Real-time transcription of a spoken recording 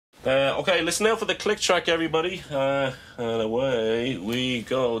Okay, listen now for the click track, everybody. And away we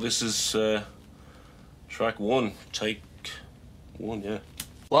go. This is track 1, take 1, yeah.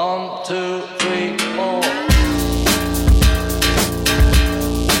 1, 2, 3, 4.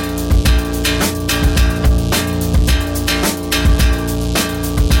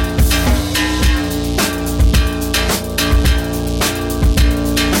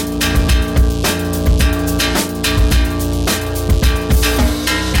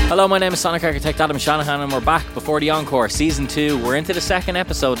 Hello, my name is Sonic Architect Adam Shanahan and we're back before the Encore Season 2. We're into the second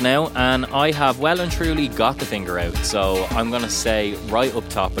episode now and I have well and truly got the finger out. So I'm going to say right up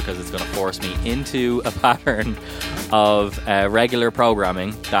top, because it's going to force me into a pattern of regular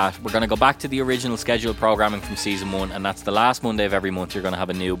programming, that we're going to go back to the original scheduled programming from Season 1, and that's the last Monday of every month. You're going to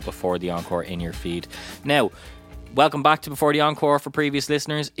have a new Before the Encore in your feed. Now, welcome back to Before the Encore for previous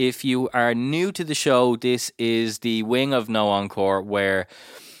listeners. If you are new to the show, this is the wing of No Encore where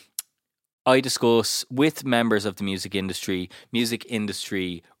I discuss with members of the music industry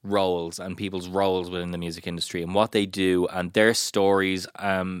roles and people's roles within the music industry and what they do and their stories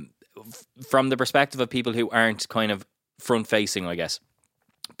from the perspective of people who aren't kind of front-facing, I guess.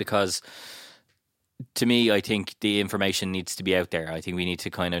 Because to me, I think the information needs to be out there. I think we need to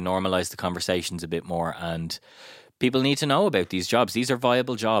kind of normalise the conversations a bit more, and people need to know about these jobs. These are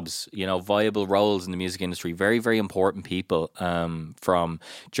viable jobs, viable roles in the music industry. Very, very important people, from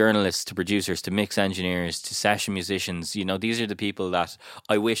journalists to producers to mix engineers to session musicians. These are the people that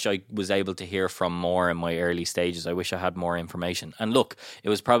I wish I was able to hear from more in my early stages. I wish I had more information. And look, it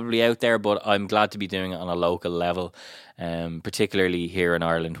was probably out there, but I'm glad to be doing it on a local level, particularly here in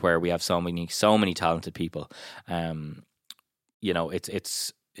Ireland where we have so many talented people.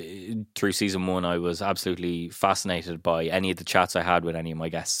 It's through Season 1, I was absolutely fascinated by any of the chats I had with any of my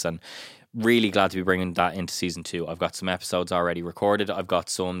guests, and really glad to be bringing that into Season 2. I've got some episodes already recorded. I've got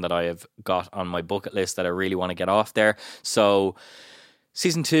some that I have got on my bucket list that I really want to get off there. So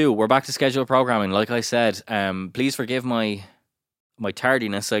Season 2, we're back to scheduled programming. Like I said, please forgive my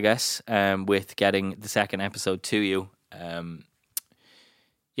tardiness, I guess, with getting the second episode to you.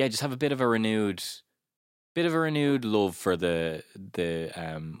 Just have a bit of a renewed love for the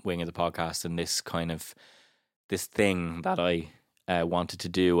wing of the podcast and this thing that I wanted to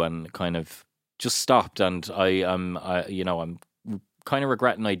do and kind of just stopped, and I'm kind of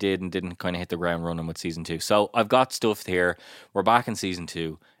regretting I didn't kind of hit the ground running with Season 2. So I've got stuff here. We're back in Season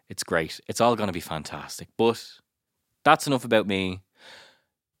 2. It's great. It's all going to be fantastic. But that's enough about me.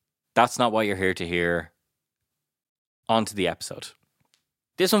 That's not what you're here to hear. On to the episode.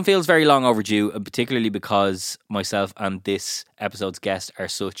 This one feels very long overdue, particularly because myself and this episode's guest are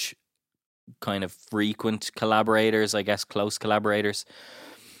such kind of frequent collaborators, I guess, close collaborators.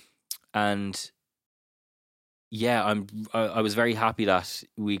 And yeah, I was very happy that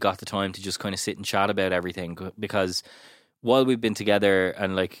we got the time to just kind of sit and chat about everything, because while we've been together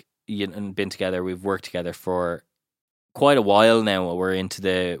we've worked together for quite a while now. We're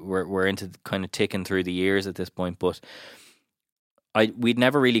into kind of ticking through the years at this point, but we'd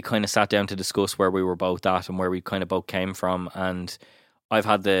never really kind of sat down to discuss where we were both at and where we kind of both came from. And I've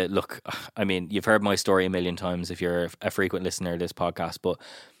had you've heard my story a million times if you're a frequent listener to this podcast, but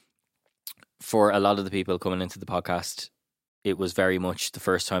for a lot of the people coming into the podcast, it was very much the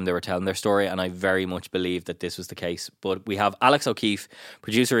first time they were telling their story, and I very much believe that this was the case. But we have Alex O'Keefe,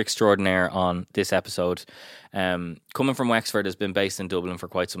 producer extraordinaire, on this episode. Coming from Wexford, has been based in Dublin for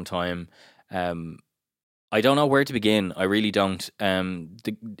quite some time. I don't know where to begin. I really don't.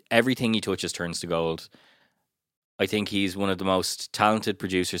 Everything he touches turns to gold. I think he's one of the most talented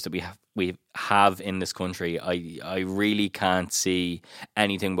producers that we have in this country. I really can't see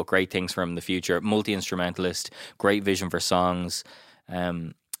anything but great things from him in the future. Multi-instrumentalist, great vision for songs,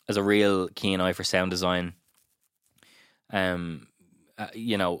 has a real keen eye for sound design. I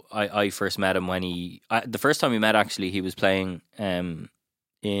first met him when the first time we met, actually, he was playing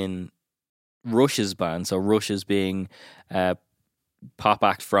in Rush's band. So Rush's being a pop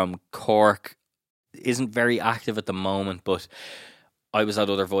act from Cork, isn't very active at the moment, but I was at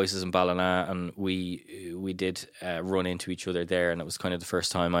Other Voices in Ballina, and we did run into each other there, and it was kind of the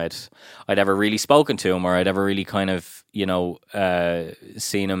first time I'd ever really spoken to him, or I'd ever really kind of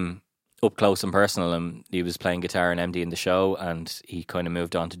seen him up close and personal. And he was playing guitar and MD in the show, and he kind of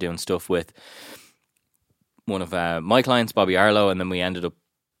moved on to doing stuff with one of my clients, Bobby Arlo, and then we ended up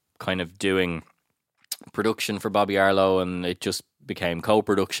kind of doing production for Bobby Arlo, and it just became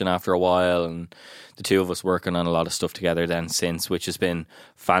co-production after a while, and the two of us working on a lot of stuff together then since, which has been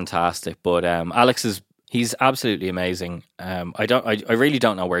fantastic. But Alex he's absolutely amazing. I really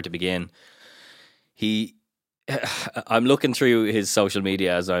don't know where to begin. He I'm looking through his social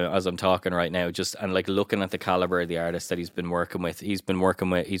media as I'm talking right now, just and like looking at the caliber of the artists that he's been working with. He's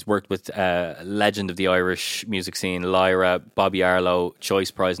worked with legend of the Irish music scene, Lyra, Bobby Arlo,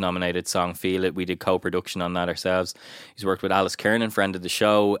 Choice Prize nominated song "Feel It." We did co-production on that ourselves. He's worked with Alice Kiernan, friend of the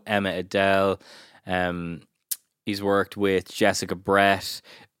show, Emma Adele. He's worked with Jessica Brett,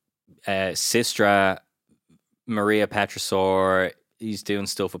 Sistra, Maria Petrosor. He's doing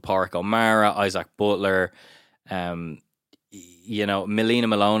stuff with Park O'Mara, Isaac Butler. Melina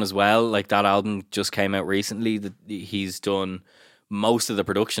Malone as well. Like, that album just came out recently. He's done most of the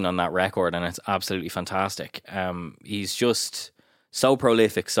production on that record, and it's absolutely fantastic. He's just so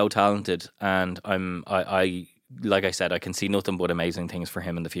prolific, so talented, and I like I said, I can see nothing but amazing things for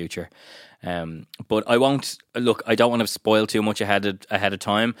him in the future. But I won't look. I don't want to spoil too much ahead of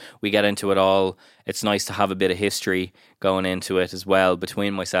time. We get into it all. It's nice to have a bit of history going into it as well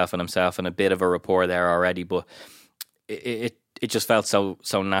between myself and himself, and a bit of a rapport there already. But it just felt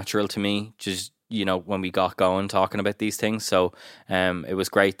so natural to me. Just when we got going talking about these things. So it was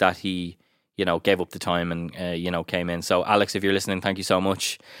great that he gave up the time and came in. So Alex, if you're listening, thank you so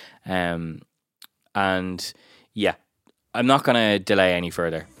much. And yeah, I'm not going to delay any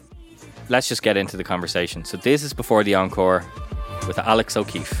further. Let's just get into the conversation. So this is Before the Encore with Alex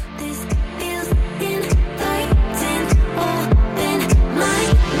O'Keefe.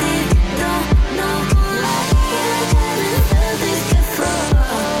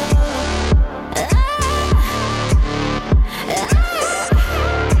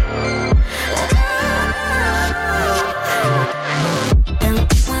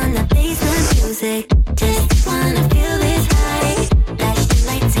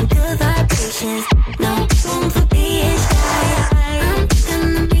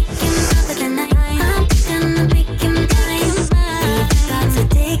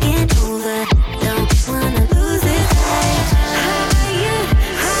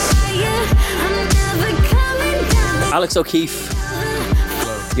 Alex O'Keefe,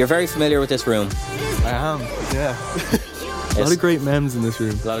 you're very familiar with this room. I am, yeah. A lot of great memes in this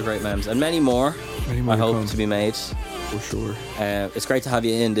room. A lot of great memes, and many more I hope to be made. For sure. It's great to have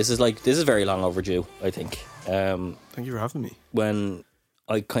you in. This is very long overdue, I think. Thank you for having me. When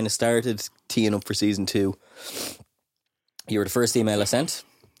I kind of started teeing up for season 2, you were the first email I sent,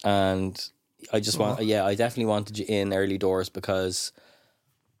 and I just I definitely wanted you in early doors, because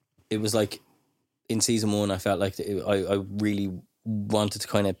it was like in season 1 I felt like I really wanted to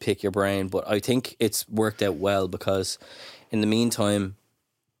kind of pick your brain, but I think it's worked out well, because in the meantime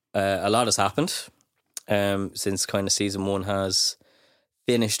a lot has happened since kind of season 1 has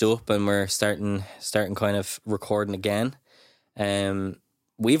finished up and we're starting kind of recording again.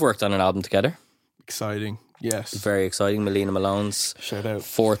 We've worked on an album together. Exciting. Yes. Very exciting. Melina Malone's shout out.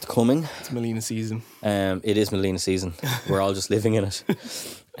 Forthcoming. It's Melina season. It is Melina season. We're all just living in it.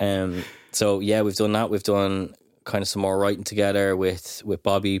 So yeah, we've done that. We've done kind of some more writing together with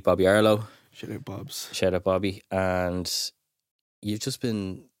Bobby Arlo. Shout out Bobs. Shout out Bobby. And you've just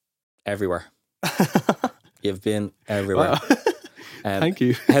been everywhere. You've been everywhere. Wow. Thank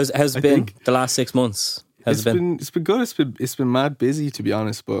you. How's it been the last 6 months? It's been good. It's been mad busy, to be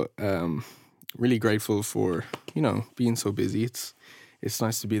honest, but really grateful for being so busy. It's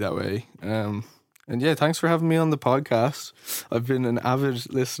nice to be that way. And yeah, thanks for having me on the podcast. I've been an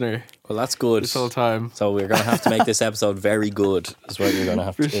avid listener. Well, that's good. This whole time. So we're going to have to make this episode very good. Is what you're going to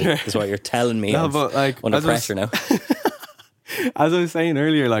have to do. Is what you're telling me. No, but like, under pressure now. As I was saying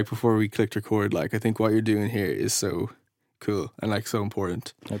earlier, like before we clicked record, like I think what you're doing here is so cool and like so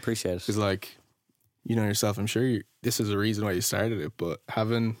important. I appreciate it. Because like, yourself, I'm sure this is a reason why you started it, but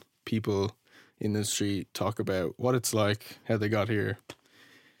having people in the street talk about what it's like, how they got here.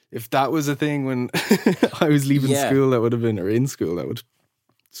 If that was a thing when I was leaving school, that would have been, or in school, that would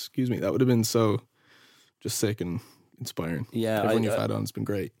have been so just sick and inspiring. Yeah, everyone you've had on has been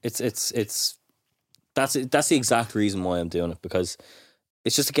great. That's the exact reason why I'm doing it, because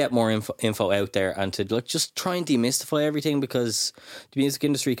it's just to get more info out there and to like just try and demystify everything, because the music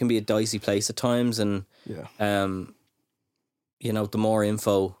industry can be a dicey place at times, and the more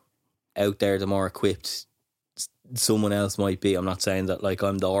info out there, the more equipped someone else might be. I'm not saying that like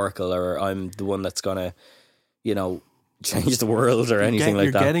I'm the oracle or I'm the one that's gonna change the world or anything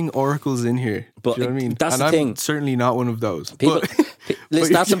like that. You're getting oracles in here, but do you know what I mean? That's and the thing. I'm certainly not one of those. People,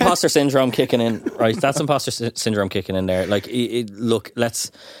 listen, that's imposter syndrome kicking in, right? That's imposter syndrome kicking in there. Like, look, let's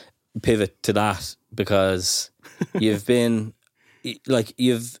pivot to that, because you've been like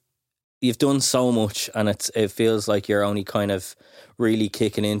you've done so much, and it feels like you're only kind of really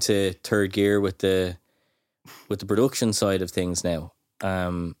kicking into third gear with the production side of things now.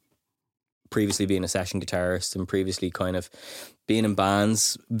 previously being a session guitarist and previously kind of being in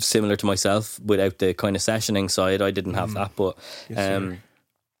bands similar to myself without the kind of sessioning side. I didn't have that, but Yes,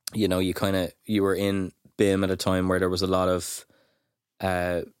 you know, you were in BIM at a time where there was a lot of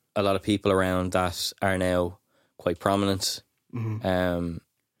people around that are now quite prominent. How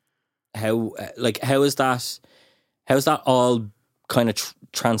is that all kind of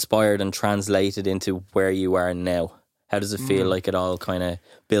transpired and translated into where you are now? How does it feel like it all kind of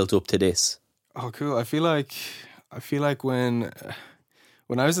built up to this? Oh, cool. I feel like when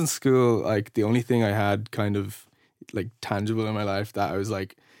I was in school, like the only thing I had kind of like tangible in my life that I was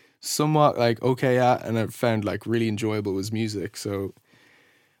like somewhat like okay at, and I found like really enjoyable, was music. So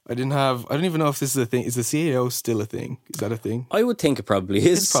I don't even know if this is a thing. Is the CAO still a thing? Is that a thing? I would think it probably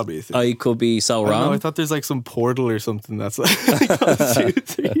is. It's probably a thing. I could be so I don't know, wrong. I thought there's like some portal or something that's like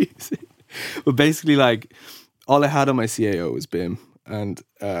but basically like all I had on my CAO was BIM, and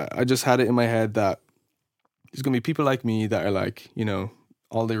I just had it in my head that there's gonna be people like me that are like, you know,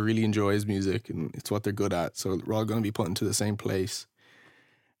 all they really enjoy is music and it's what they're good at, so we're all gonna be put into the same place.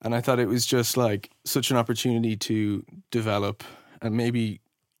 And I thought it was just like such an opportunity to develop and maybe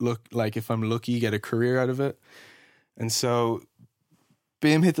look like, if I'm lucky, get a career out of it. And so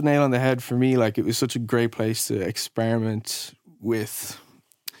BIM hit the nail on the head for me. Like, it was such a great place to experiment with.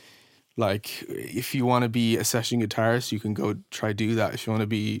 Like, if you want to be a session guitarist, you can go try do that. If you want to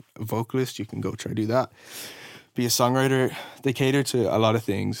be a vocalist, you can go try do that. Be a songwriter. They cater to a lot of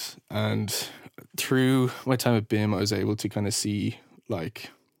things. And through my time at BIM, I was able to kind of see like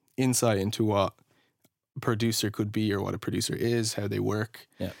insight into what a producer could be or what a producer is, how they work.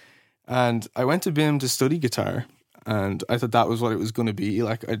 Yeah. And I went to BIM to study guitar, and I thought that was what it was going to be.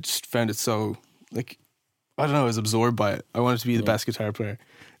 Like, I just found it so, like, I don't know, I was absorbed by it. I wanted to be the best guitar player.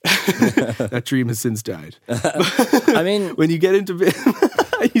 That dream has since died. I mean, when you get into BIM,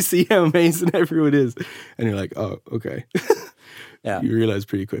 you see how amazing everyone is, and you're like, oh, okay. yeah. You realize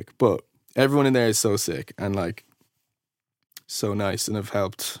pretty quick. But everyone in there is so sick and like so nice, and have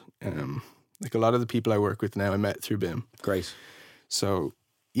helped. Like, a lot of the people I work with now I met through BIM. Great. So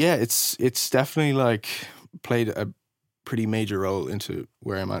yeah, it's definitely like played a pretty major role into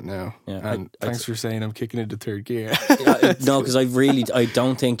where I'm at now. Yeah, and thanks for saying I'm kicking into third gear. No, because I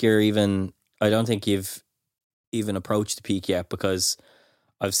don't think you've even approached the peak yet, because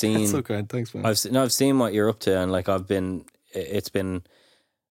I've seen. That's so kind. Thanks, man. I've seen what you're up to, and like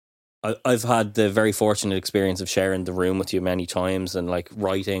I've had the very fortunate experience of sharing the room with you many times, and like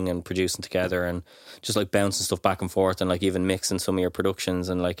writing and producing together, and just like bouncing stuff back and forth, and like even mixing some of your productions,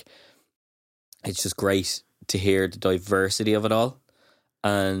 and like it's just great to hear the diversity of it all.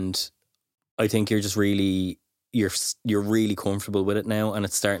 And I think you're just really you're really comfortable with it now, and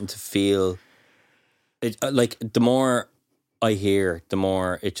it's starting to feel it, like the more I hear, the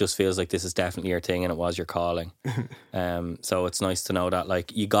more it just feels like this is definitely your thing and it was your calling. So it's nice to know that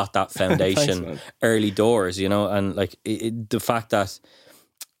like you got that foundation Thanks, early doors, you know, and like the fact that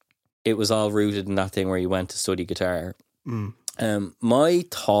it was all rooted in that thing where you went to study guitar. My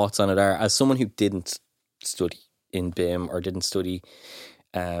thoughts on it are, as someone who didn't study in BIM or didn't study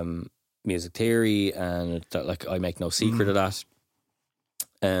music theory, and that, like, I make no secret of that.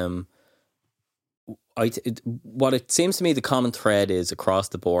 What it seems to me the common thread is across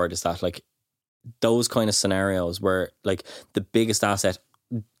the board is that like those kind of scenarios where like the biggest asset,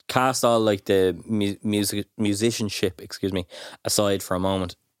 cast all like the musicianship, aside for a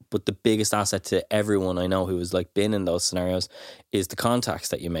moment, but the biggest asset to everyone I know who has like been in those scenarios is the contacts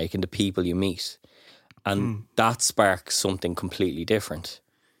that you make and the people you meet, and that sparks something completely different.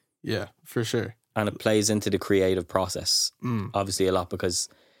 Yeah, for sure. And it plays into the creative process obviously a lot, because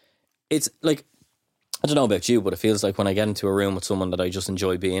it's like, I don't know about you, but it feels like when I get into a room with someone that I just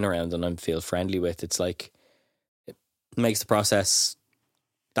enjoy being around and I feel friendly with, it's like it makes the process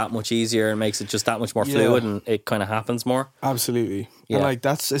that much easier and makes it just that much more fluid, and it kind of happens more. Absolutely. Yeah. And like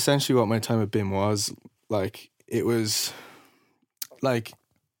that's essentially what my time at BIM was. Like, it was like,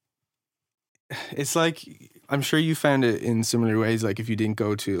 it's like, I'm sure you found it in similar ways. Like, if you didn't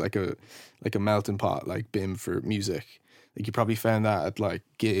go to like a melting pot like BIM for music, like you probably found that at like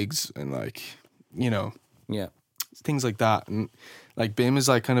gigs and like, you know, things like that. And like BIM is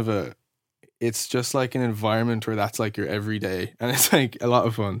like kind of it's just like an environment where that's like your everyday, and it's like a lot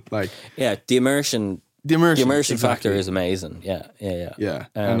of fun. Like, yeah, the immersion exactly. factor is amazing. Yeah.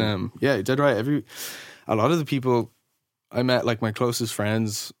 And yeah, dead right. A lot of the people I met, like my closest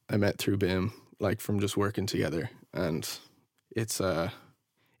friends, I met through BIM, like from just working together, and it's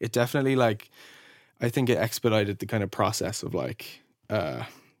it definitely, like, I think it expedited the kind of process of like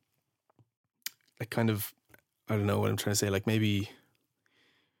kind of, I don't know what I'm trying to say, like maybe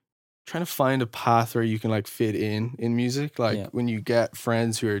trying to find a path where you can like fit in music. Like Yeah. when you get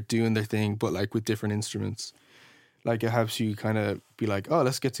friends who are doing their thing, but like with different instruments, like it helps you kind of be like, oh,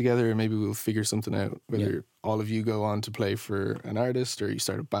 let's get together and maybe we'll figure something out. Whether all of you go on to play for an artist or you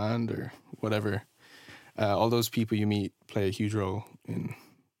start a band or whatever. All those people you meet play a huge role in,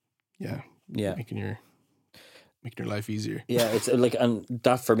 making your life easier. Yeah, it's like, and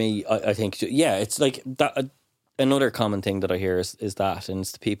that for me, I think, it's like that. Another common thing that I hear is that, and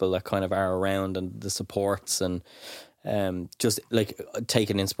it's the people that kind of are around and the supports and just like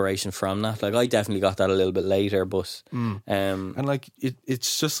taking inspiration from that. Like I definitely got that a little bit later, but and like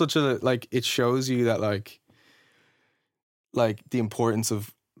it's just such a like it shows you that like the importance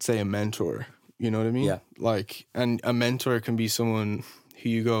of, say, a mentor. You know what I mean? Yeah. Like, and a mentor can be someone who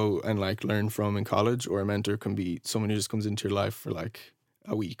you go and like learn from in college, or a mentor can be someone who just comes into your life for like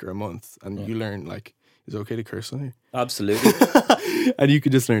a week or a month, and you learn like, is it okay to curse on here? Absolutely. And you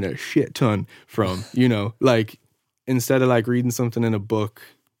could just learn a shit ton from, like instead of like reading something in a book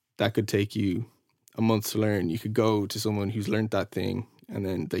that could take you a month to learn, you could go to someone who's learned that thing and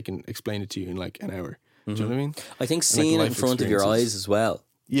then they can explain it to you in like an hour. Do you know what I mean? I think seeing it in front of your eyes as well.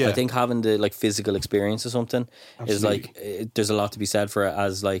 Yeah. I think having the like physical experience of something is like, there's a lot to be said for it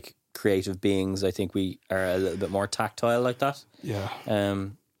as like creative beings. I think we are a little bit more tactile like that. Yeah.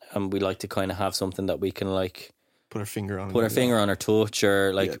 And we like to kind of have something that we can like put our finger on or touch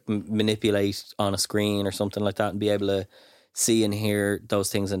or like manipulate on a screen or something like that, and be able to see and hear those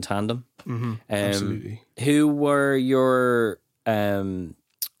things in tandem. Absolutely. Who were your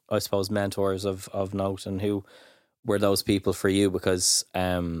I suppose mentors of note, and who were those people for you? Because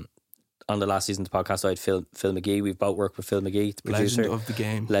on the last season of the podcast, I had Phil McGee. We've both worked with Phil McGee, the producer. Legend of the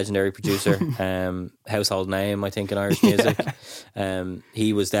game. Legendary producer. Household name, I think, in Irish music.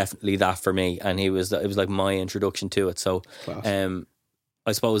 He was definitely that for me, and it was like my introduction to it. So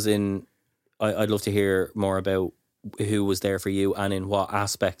I suppose I'd love to hear more about who was there for you and in what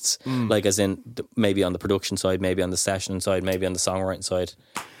aspects, like as in maybe on the production side, maybe on the session side, maybe on the songwriting side.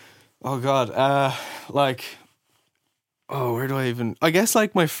 Oh God. Where do I even... I guess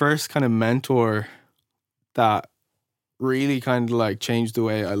like my first kind of mentor that really kind of like changed the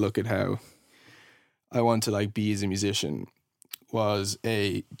way I look at how I want to like be as a musician was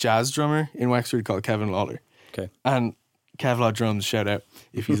a jazz drummer in Wexford called Kevin Lawler. Okay. And Kevlar drums, shout out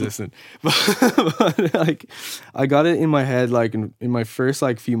if he's listening. But like, I got it in my head, like in my first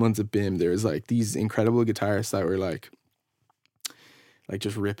like few months at BIM, there was like these incredible guitarists that were like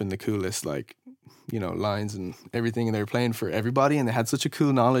just ripping the coolest, like, lines and everything, and they were playing for everybody, and they had such a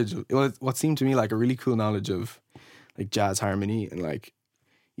cool knowledge of what seemed to me like a really cool knowledge of like jazz harmony and like,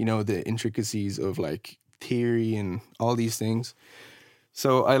 the intricacies of like theory and all these things.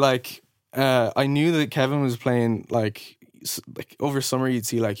 So I knew that Kevin was playing like over summer, you'd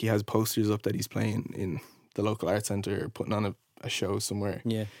see like he has posters up that he's playing in the local art center or putting on a show somewhere.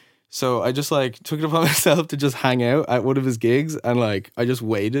 Yeah. So I just like took it upon myself to just hang out at one of his gigs, and like I just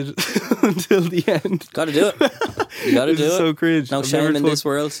waited until the end. Got to do it. You got to do it. So cringe. No shame in this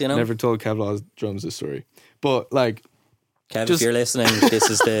world, Never told Kevlar's drums this story, but like, Kev, if you're listening,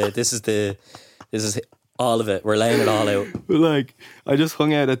 this is all of it. We're laying it all out. But like, I just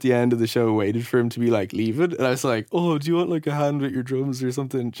hung out at the end of the show, waited for him to be like leaving, and I was like, "Oh, do you want like a hand with your drums or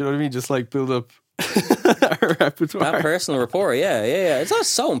something?" Do you know what I mean? Just like build up our repertoire. That personal rapport, yeah. It's not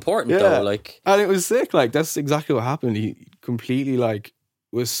so important though. Like, and it was sick. Like that's exactly what happened. He completely like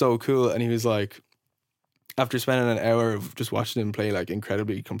was so cool, and he was like, after spending an hour of just watching him play like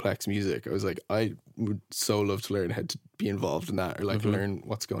incredibly complex music, I was like, I would so love to learn how to be involved in that, or like learn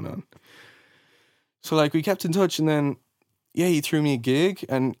what's going on. So like we kept in touch, and then he threw me a gig,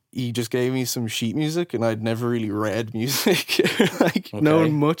 and he just gave me some sheet music, and I'd never really read music, like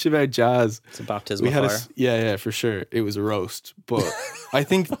known much about jazz. It's a baptism of fire. Yeah, for sure. It was a roast, but I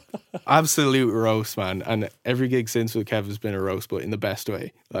think absolute roast, man. And every gig since with Kev has been a roast, but in the best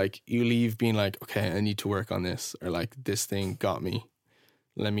way. Like you leave being like, okay, I need to work on this, or like this thing got me.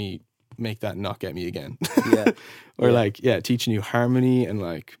 Let me make that not get me again. Yeah. Or like, teaching you harmony and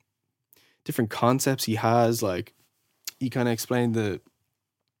like different concepts he has. Like he kind of explained the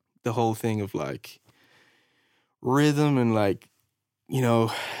whole thing of like rhythm, and like,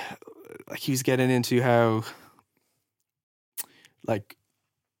 like he was getting into how like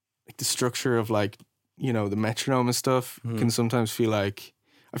the structure of like, the metronome and stuff can sometimes feel like,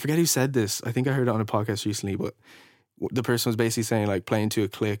 I forget who said this. I think I heard it on a podcast recently, but the person was basically saying like playing to a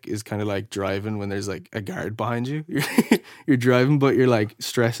click is kind of like driving when there's like a guard behind you. You're driving, but you're like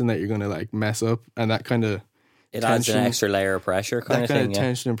stressing that you're going to like mess up, and that kind of it adds an extra layer of pressure kind of thing. That kind of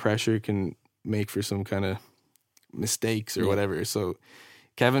tension and pressure can make for some kind of mistakes or whatever. So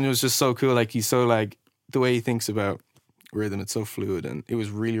Kevin was just so cool. Like he's so like the way he thinks about rhythm, it's so fluid, and it was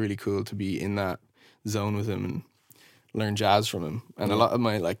really, really cool to be in that zone with him and learn jazz from him. And a lot of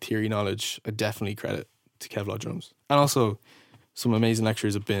my like theory knowledge, I definitely credit to Kevlar drums, and also some amazing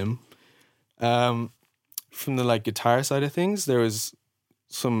lectures at BIM. From the like guitar side of things, there was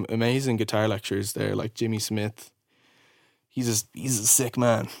some amazing guitar lectures there, like Jimmy Smith. He's a sick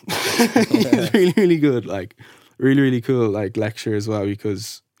man. He's really, really good. Like really, really cool like lecture as well,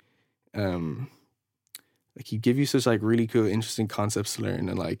 because like he'd give you such like really cool, interesting concepts to learn,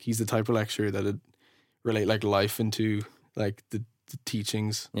 and like he's the type of lecturer that'd relate like life into like the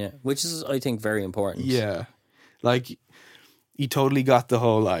teachings. Yeah, which is I think very important. Yeah, like he totally got the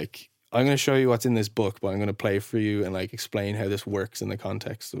whole like, I'm going to show you what's in this book, but I'm going to play for you and like explain how this works in the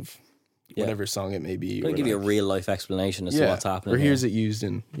context of whatever song it may be. I'm going to give you a real life explanation as to what's happening. Or here's it used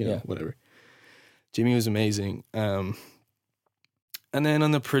in, you know, whatever. Jimmy was amazing. And then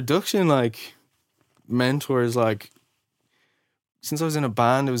on the production, like mentors, like since I was in a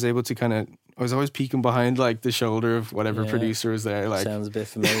band, I was able to kind of, I was always peeking behind like the shoulder of whatever producer was there. Like sounds a bit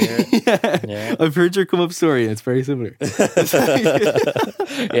familiar. Yeah. I've heard your come up story and it's very similar.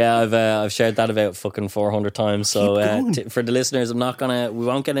 Yeah, I've shared that about fucking 400 times. So for the listeners, we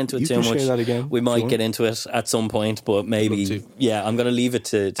won't get into it too much. Share that again, we might get into it at some point, but maybe I'm going to leave it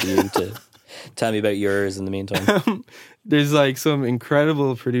to you to tell me about yours in the meantime. There's like some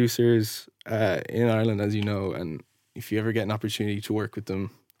incredible producers in Ireland, as you know, and if you ever get an opportunity to work with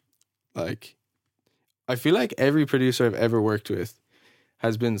them, like I feel like every producer I've ever worked with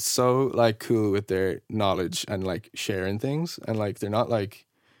has been so like cool with their knowledge and like sharing things, and like they're not like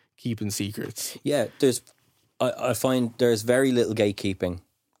keeping secrets. Yeah, I find there's very little gatekeeping,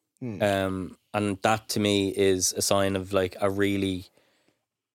 and that to me is a sign of like a really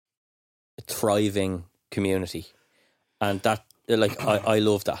thriving community, and that like I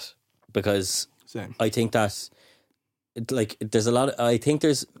love that, because Same. I think that like there's a lot of, I think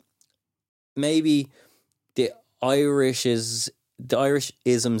there's maybe the Irish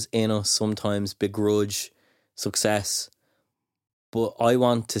isms in us sometimes begrudge success, but I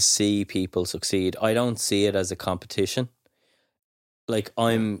want to see people succeed. I don't see it as a competition. Like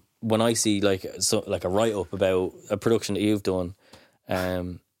when I see like a write up about a production that you've done,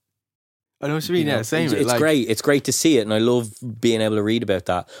 I know what you mean. Yeah, same. It's like, great. It's great to see it, and I love being able to read about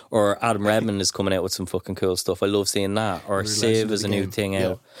that. Or Adam Redmond is coming out with some fucking cool stuff. I love seeing that. Or Civ is a new thing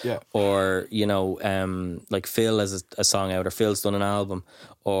out. Yeah. Or like Phil has a song out, or Phil's done an album,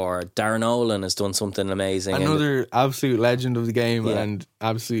 or Darren Nolan has done something amazing. Another absolute legend of the game and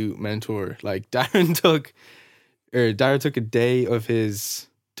absolute mentor. Like Darren took a day of his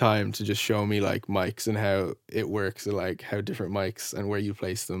time to just show me like mics and how it works, and like how different mics and where you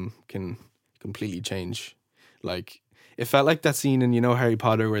place them can completely change. Like it felt like that scene in, you know, Harry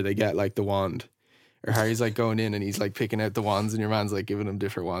Potter where they get like the wand, or Harry's like going in and he's like picking out the wands and your man's like giving him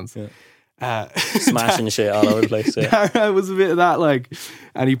different wands. Smashing shit all over the place. Dara was a bit of that, like,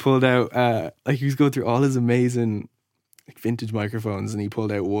 and he pulled out like he was going through all his amazing like vintage microphones, and he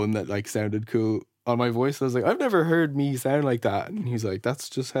pulled out one that like sounded cool on my voice. I was like, I've never heard me sound like that. And he's like, that's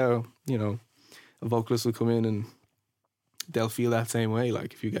just how, you know, a vocalist will come in and they'll feel that same way,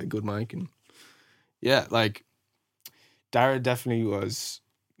 like if you get a good mic. And yeah, like Dara definitely was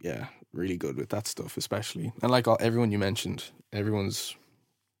really good with that stuff, especially. And like everyone you mentioned, everyone's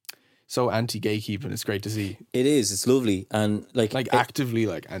so anti-gatekeeping. It's great to see. It is. It's lovely. And like actively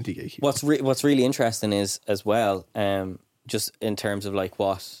like anti-gatekeeping. What's really interesting is as well, just in terms of like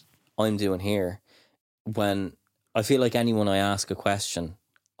what I'm doing here, when I feel like anyone I ask a question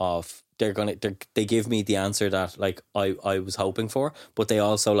of, they give me the answer that like I was hoping for, but they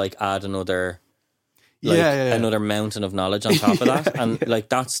also like add another another mountain of knowledge on top of that, and like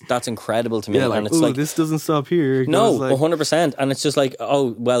that's incredible to me. Yeah, like, and it's like, this doesn't stop here. No, 100%. And it's just like,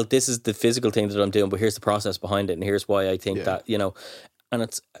 oh well, this is the physical thing that I'm doing, but here's the process behind it, and here's why I think that, you know,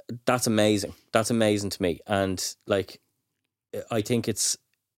 and that's amazing. That's amazing to me, and like I think it's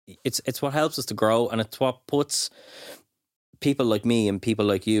what helps us to grow, and it's what puts people like me and people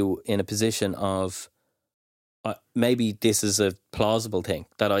like you in a position of maybe this is a plausible thing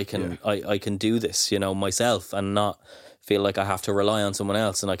that I can I can do this, you know, myself, and not feel like I have to rely on someone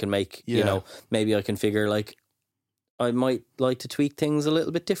else, and I can make you know, maybe I can figure like I might like to tweak things a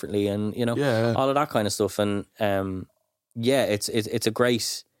little bit differently, and you know, all of that kind of stuff. And it's a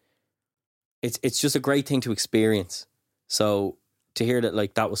great, it's just a great thing to experience. So to hear that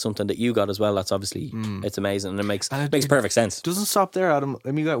like that was something that you got as well, that's obviously it's amazing, and it makes perfect sense. Doesn't stop there, Adam.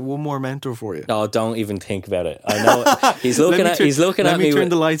 Let me get one more mentor for you. Oh, don't even think about it. I know he's looking at me. Let me turn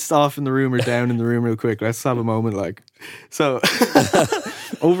the lights off in the room or down in the room real quick. Let's have a moment. Like, so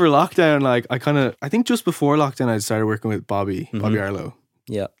over lockdown, like I think just before lockdown, I started working with Bobby Arlo,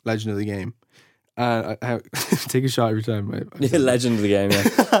 Yeah. legend of the game. And I take a shot every time. Legend of the game,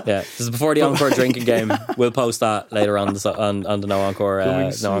 yeah. Yeah. This is before the Encore drinking game. We'll post that later on the No Encore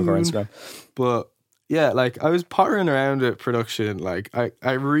Instagram. But yeah, like I was pottering around at production. Like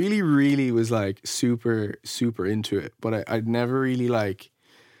I really, really was like super, super into it. But I'd never really like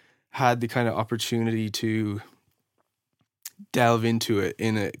had the kind of opportunity to delve into it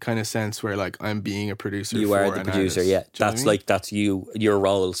in a kind of sense where like I'm being a producer. You are the producer, artist. yeah. Do you know what I mean? Like that's your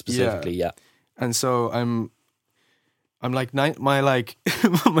role specifically, yeah. And so I'm like my like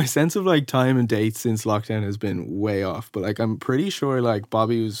my sense of like time and dates since lockdown has been way off. But like I'm pretty sure like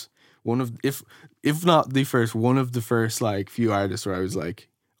Bobby was one of, if not the first, one of the first like few artists where I was like,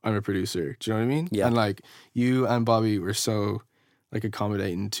 I'm a producer. Do you know what I mean? Yeah. And like you and Bobby were so like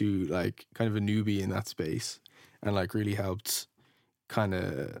accommodating to like kind of a newbie in that space, and like really helped kind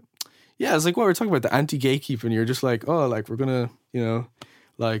of, yeah, it's like what we're talking about, the anti-gatekeeping. You're just like, oh, like we're gonna, you know,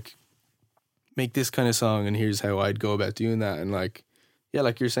 like make this kind of song and here's how I'd go about doing that. And like, yeah,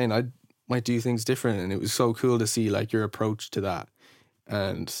 like you're saying, I might do things different. And it was so cool to see like your approach to that.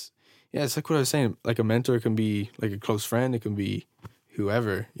 And yeah, it's like what I was saying, like a mentor can be like a close friend. It can be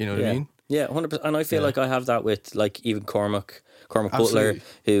whoever, you know what I mean? Yeah, 100%. And I feel like I have that with like even Cormac Butler,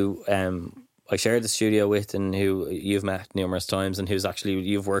 who I shared the studio with and who you've met numerous times and who's actually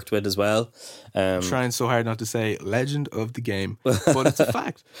you've worked with as well. I'm trying so hard not to say legend of the game, but it's a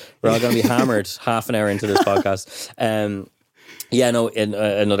fact. We're all going to be hammered half an hour into this podcast. Yeah, no,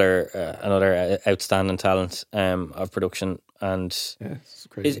 another outstanding talent of production, and yeah, it's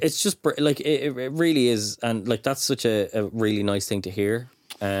crazy. It's just like it really is, and like that's such a really nice thing to hear,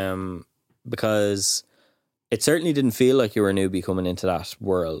 because it certainly didn't feel like you were a newbie coming into that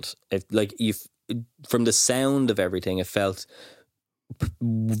world. From the sound of everything, it felt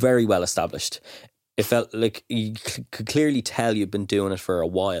very well established. It felt like you could clearly tell you'd been doing it for a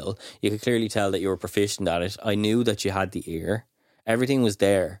while. You could clearly tell that you were proficient at it. I knew that you had the ear. Everything was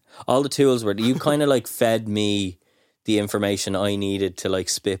there. All the tools were. You kind of like fed me the information I needed to like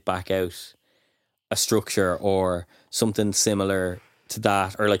spit back out a structure or something similar to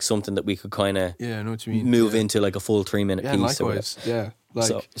that, or like something that we could kind of I know what you mean. Move into like a full 3-minute piece. Likewise, yeah.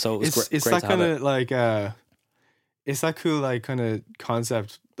 Like so it was it's great that kind of like it's that cool like kind of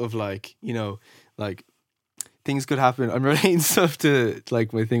concept of like, you know, like things could happen. I'm relating stuff to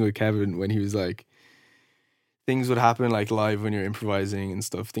like my thing with Kevin when he was like, things would happen like live when you're improvising and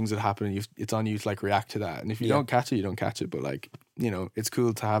stuff. Things would happen and it's on you to like react to that. And if you don't catch it, you don't catch it. But like, you know, it's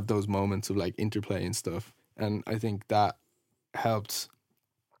cool to have those moments of like interplay and stuff. And I think that helped.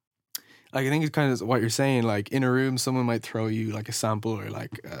 Like, I think it's kind of what you're saying. Like in a room, someone might throw you like a sample or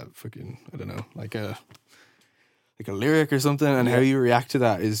like fucking, I don't know, like a lyric or something, and how you react to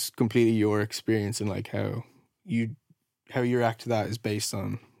that is completely your experience, and like how you react to that is based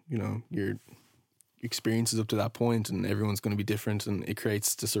on, you know, your experiences up to that point, and everyone's going to be different, and it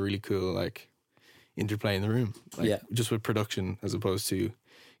creates just a really cool like interplay in the room, like, just with production as opposed to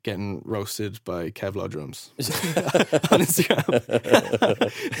getting roasted by Kevlar drums on Instagram.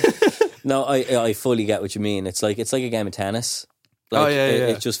 No, I fully get what you mean. It's like a game of tennis. Like,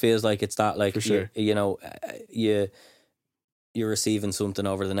 it just feels like it's that, like, for sure. You know, you're receiving something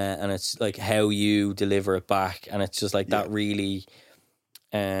over the net, and it's like how you deliver it back, and it's just like that really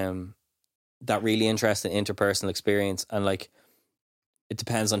interesting interpersonal experience, and like it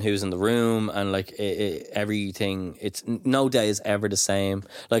depends on who's in the room, and like everything. It's no day is ever the same.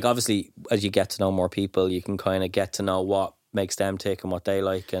 Like obviously, as you get to know more people, you can kind of get to know what makes them tick and what they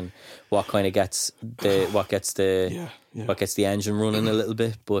like, and what kind of gets the engine running a little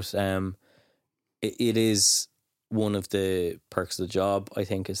bit. But it is one of the perks of the job, I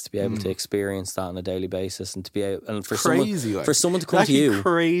think, is to be able to experience that on a daily basis, and to be able, and for someone to come to you.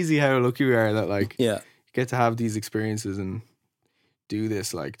 Crazy how lucky we are that like you get to have these experiences and do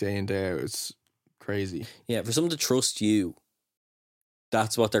this like day in day out. It's crazy. Yeah, for someone to trust you,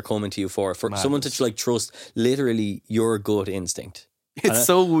 that's what they're coming to you for. For Madness. someone to like trust literally your gut instinct. It's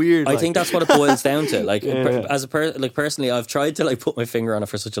so weird. I think that's what it boils down to. Like as a personally, I've tried to like put my finger on it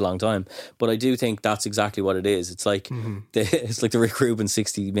for such a long time, but I do think that's exactly what it is. It's like it's like the Rick Rubin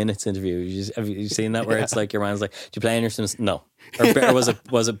 60 Minutes interview. Have you seen that, where it's like your man's like, "Do you play any instruments?" No. Or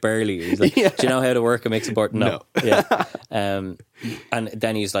was it barely? He's like, "Do you know how to work a mixing board?" No. Yeah. And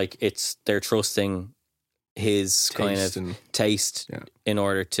then he's like, they're trusting his kind of taste in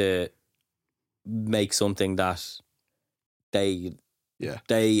order to make something that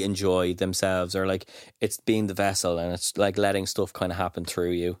they enjoy themselves, or like it's being the vessel, and it's like letting stuff kind of happen through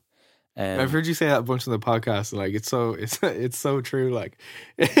you. I've heard you say that a bunch on the podcast. Like it's so true. Like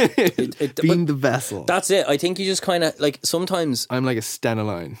being the vessel. That's it. I think you just kind of like sometimes I'm like a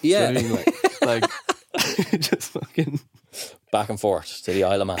Stenoline. Yeah. You know what I mean? like just fucking back and forth to the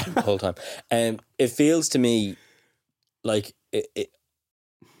Isle of Man the whole time. It feels to me like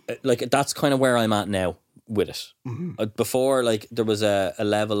like that's kind of where I'm at now with it. Mm-hmm. Before, like there was a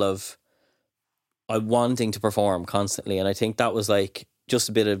level of I wanting to perform constantly, and I think that was like just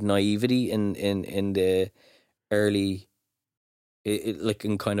a bit of naivety in the early, like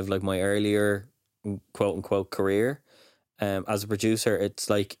in kind of like my earlier quote unquote career. As a producer, it's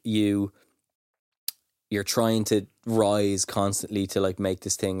like you're trying to rise constantly to like make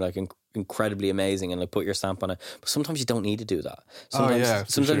this thing like incredibly amazing and like put your stamp on it. But sometimes you don't need to do that.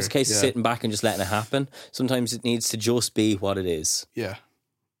 Sometimes, sometimes it's a case of sitting back and just letting it happen. Sometimes it needs to just be what it is. Yeah.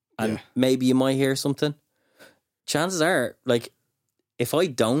 And maybe you might hear something. Chances are, like, if I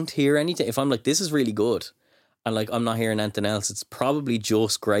don't hear anything, if I'm like, this is really good, and like I'm not hearing anything else, it's probably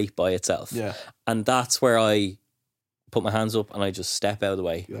just great by itself. Yeah. And that's where I put my hands up and I just step out of the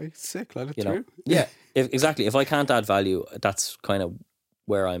way. You're like, sick, let it You through. know? Yeah. Exactly. If I can't add value, that's kind of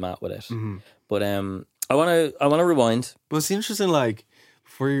where I'm at with it. Mm-hmm. But I wanna rewind. But it's interesting, like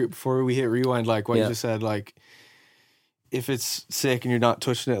before we hit rewind, like what you just said, like if it's sick and you're not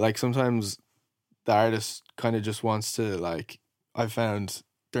touching it, like sometimes the artist kind of just wants to, like, I found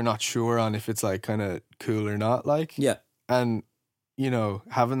they're not sure on if it's like kind of cool or not, like. Yeah. And you know,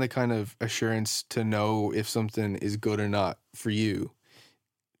 having the kind of assurance to know if something is good or not for you,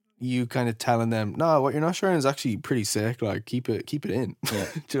 you kind of telling them, no, what you're not sharing is actually pretty sick. Like, keep it in. Yeah.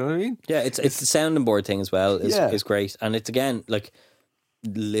 Do you know what I mean? Yeah, it's the sounding board thing as well is great. And it's, again, like,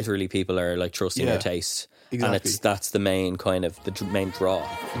 literally people are like trusting their taste. Exactly. And that's the main kind of, the main draw.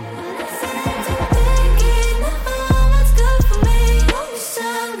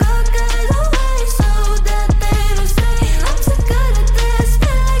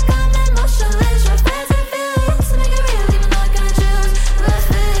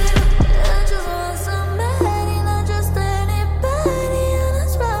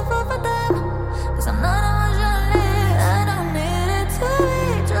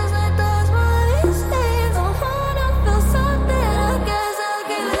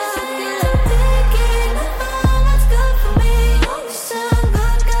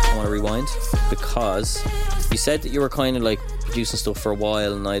 Because you said that you were kind of like producing stuff for a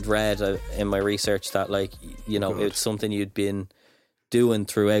while, and I'd read in my research that, like, you know, it's something you'd been doing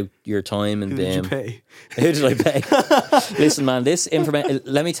throughout your time. And who did you pay? Who did I pay? Listen, man, this information,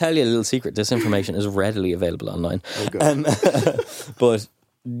 let me tell you a little secret, this information is readily available online. But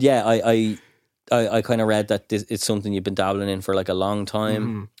yeah, I kind of read that it's something you've been dabbling in for like a long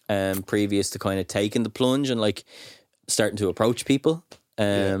time, previous to kind of taking the plunge and like starting to approach people.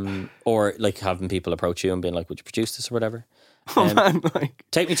 Or like having people approach you and being like, would you produce this or whatever? Man, like,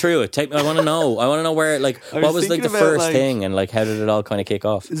 take me through it. I want to know where, like, what was like the first like, thing, and like how did it all kind of kick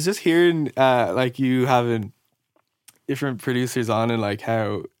off? It's just hearing like you having different producers on, and like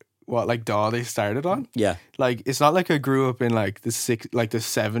what like DAW they started on. Yeah, like it's not like I grew up in like the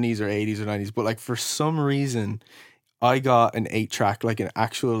 70s or 80s or 90s, but like for some reason I got an 8-track, like an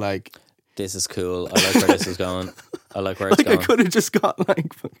actual like. This is cool. I like where this is going. I like where it's going. I could have just got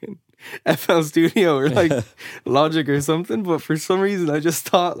like fucking FL Studio or like Logic or something, but for some reason I just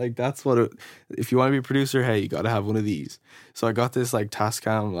thought like that's what if you want to be a producer, hey, you got to have one of these. So I got this like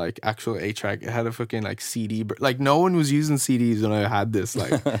Tascam like actual 8-track. It had a fucking like CD, like no one was using CDs when I had this.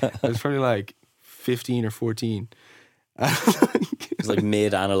 Like I was probably like 15 or 14. It was like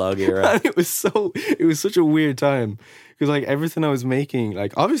mid analog era. And it was such a weird time because like everything I was making,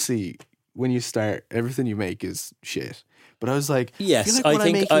 like obviously when you start, everything you make is shit. But I was like, yes,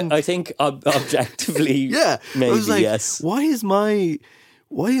 I think objectively, yeah, maybe, I was like, yes. Why is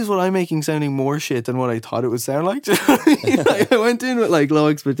what I'm making sounding more shit than what I thought it would sound like? Do you know what I mean? Like, I went in with like low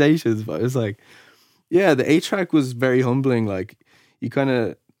expectations, but I was like, yeah, the 8-track was very humbling. Like you kind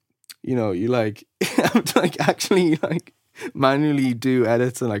of, you know, you like have to like actually like manually do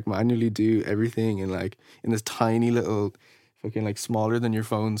edits and like manually do everything, and like in this tiny little fucking like smaller than your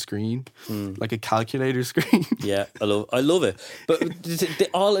phone screen, like a calculator screen. Yeah, I love it. But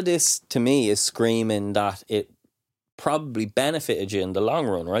all of this to me is screaming that it probably benefited you in the long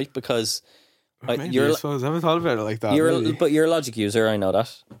run, right? Because I suppose I haven't thought about it like that. But you're a Logic user, I know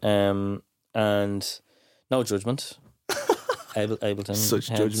that. And no judgment. Ableton, such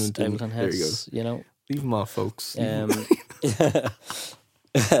judgment. Ableton there you go. You know, leave them off, folks.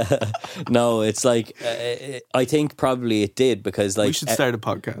 No, it's like I think probably it did, because like we should start a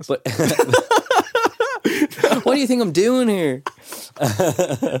podcast. But what do you think I'm doing here?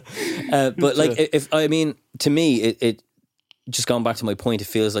 But like, if I mean, to me, it just going back to my point, it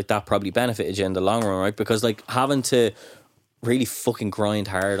feels like that probably benefited you in the long run, right? Because like having to really fucking grind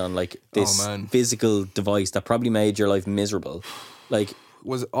hard on like this physical device that probably made your life miserable. Like,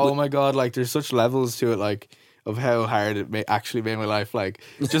 my God, like there's such levels to it, like of how hard it actually made my life. Like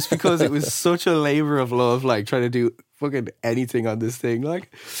just because it was such a labor of love, like trying to do fucking anything on this thing,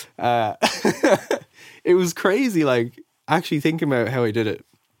 like it was crazy. Like actually thinking about how I did it,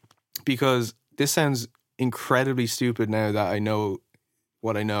 because this sounds incredibly stupid now that I know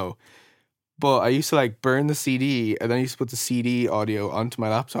what I know, but I used to like burn the CD and then I used to put the CD audio onto my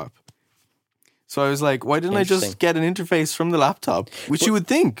laptop. So I was like, why didn't I just get an interface from the laptop? Which you would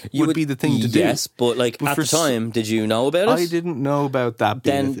think would be the thing to do. Yes, but like at the time, did you know about it? I didn't know about that.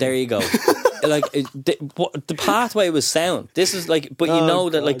 Then there you go. Like the pathway was sound. This is like, but you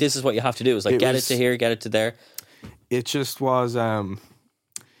know that like this is what you have to do. Is like get it to here, get it to there. It just was.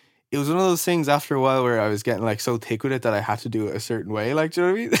 It was one of those things after a while where I was getting like so thick with it that I had to do it a certain way. Like, do you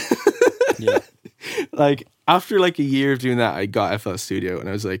know what I mean? Yeah. Like after like a year of doing that, I got FL Studio and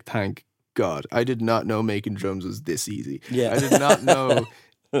I was like, thank God, I did not know making drums was this easy. Yeah. I did not know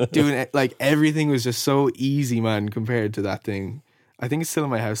doing it. Like everything was just so easy, man, compared to that thing. I think it's still in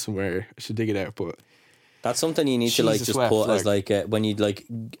my house somewhere. I should dig it out, but that's something you need to like just put as like when you like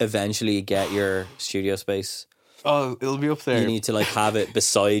eventually get your studio space. Oh, it'll be up there. You need to like have it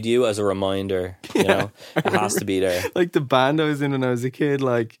beside you as a reminder. You know, it has to be there. Like the band I was in when I was a kid,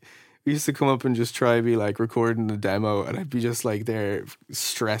 like we used to come up and just try be like recording the demo, and I'd be just like there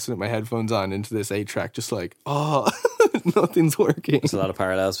stressing with my headphones on into this 8-track, just like, oh, nothing's working. There's a lot of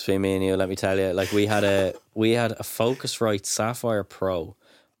parallels between me and you, let me tell you. Like we had a Focusrite Sapphire Pro,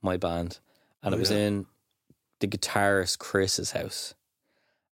 my band, and it was in the guitarist Chris's house,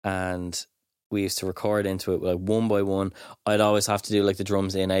 and we used to record into it like one by one. I'd always have to do like the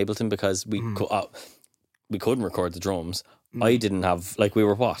drums in Ableton because we couldn't record the drums. I didn't have, like, we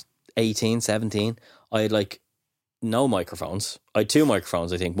were what, 18, 17. I had like no microphones. I had 2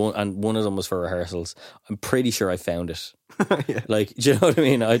 microphones, I think, one of them was for rehearsals. I'm pretty sure I found it. Yeah. Like, do you know what I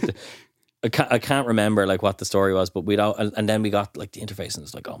mean? I can't remember like what the story was, but and then we got like the interface, and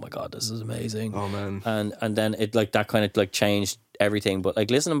it's like, oh my God, this is amazing. Oh man. And then it like that kind of like changed everything. But like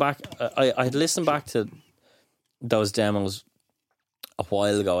listening back, I had listened back to those demos a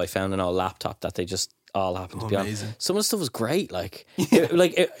while ago. I found an old laptop that they just all happened to be amazing. on. Some of the stuff was great. Like,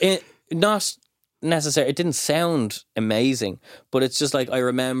 it not necessarily, it didn't sound amazing, but it's just like I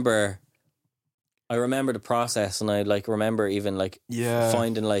remember the process, and I like remember even like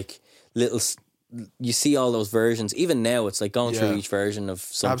finding like little. You see all those versions. Even now, it's like going through each version of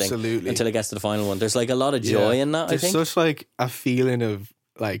something until it gets to the final one. There's like a lot of joy in that. There's I think such like a feeling of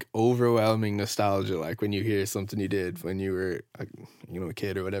like overwhelming nostalgia, like when you hear something you did when you were a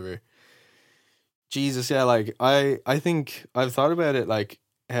kid or whatever. Jesus, yeah, like I think I've thought about it, like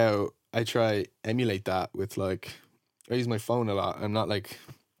how I try emulate that with like, I use my phone a lot. I'm not like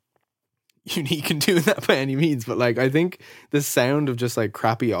unique in doing that by any means, but like I think the sound of just like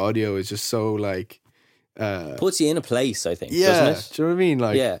crappy audio is just so like puts you in a place, I think, yeah, doesn't it? do you know what I mean?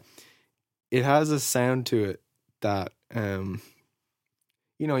 Like, yeah, it has a sound to it that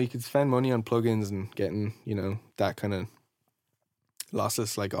you could spend money on plugins and getting that kind of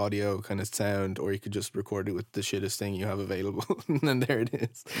lossless like audio kind of sound, or you could just record it with the shittest thing you have available and then there it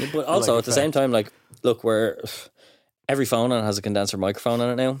is. But also at the same time, like, look, every phone has a condenser microphone on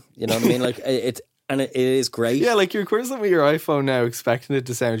it now, you know what I mean? Like it is great. Yeah, like you record something with your iPhone now expecting it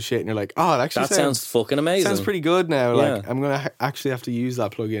to sound shit, and you're like, oh, it actually sounds fucking amazing. Sounds pretty good now. Like I'm gonna actually have to use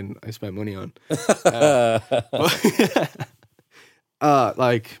that plugin I spent money on.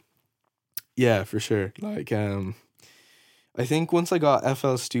 Like, yeah, for sure. Like, I think once I got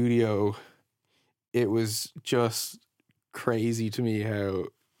FL Studio, it was just crazy to me how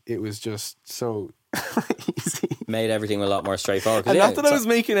it was just so easy. Made everything a lot more straightforward. And not that I was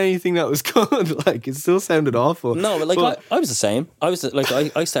making anything that was good. Like, it still sounded awful. No, but like I was the same. I was like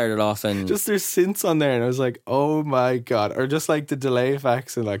I started off and just there's synths on there, and I was like, oh my God. Or just like the delay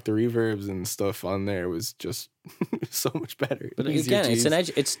effects and like the reverbs and stuff on there was just so much better. But again,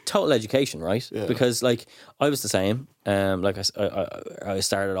 it's total education, right? Yeah. Because like I was the same. Like I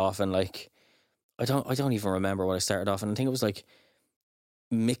started off and like I don't even remember what I started off, and I think it was like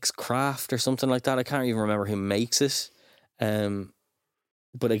Mixcraft or something like that. I can't even remember who makes it.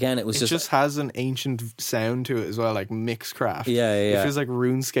 But again, it just has an ancient sound to it as well, like Mixcraft. Yeah. It feels like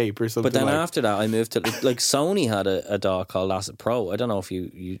RuneScape or something. But then after that, I moved to like Sony had a DAW called Acid Pro. I don't know if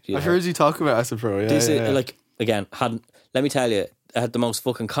you I've heard you talk about Acid Pro. Yeah, like again, let me tell you, it had the most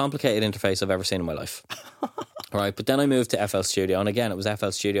fucking complicated interface I've ever seen in my life. Right, but then I moved to FL Studio, and again, it was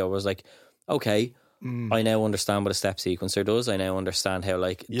FL Studio. Where I was like, okay, I now understand what a step sequencer does. I now understand how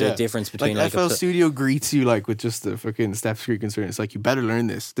the difference between like FL Studio greets you like with just the fucking step sequencer. It's like, you better learn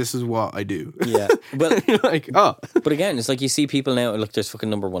this. This is what I do. Yeah, but you're like, oh, but again, it's like you see people now. Look, there's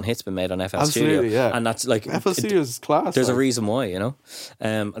fucking number one hits been made on FL Studio, yeah, and that's like FL Studio's class. There's a reason why, you know.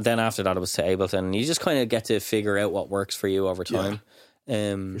 Then after that, it was to Ableton, and you just kind of get to figure out what works for you over time.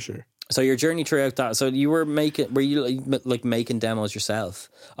 For sure. So your journey throughout that, so you were you like making demos yourself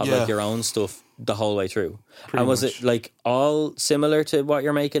of like your own stuff the whole way through? Pretty and was much. it like all similar to what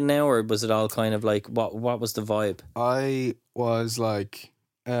you're making now, or was it all kind of like what was the vibe? I was like,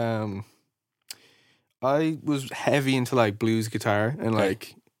 I was heavy into like blues guitar and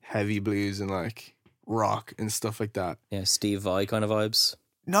like heavy blues and like rock and stuff like that. Yeah, Steve Vai kind of vibes.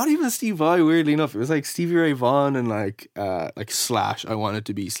 Not even Steve Vai, weirdly enough. It was like Stevie Ray Vaughan and like Slash. I wanted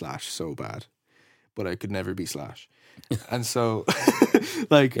to be Slash so bad, but I could never be Slash. And so,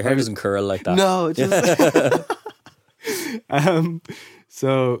 like, Your hair doesn't curl like that. No, it just.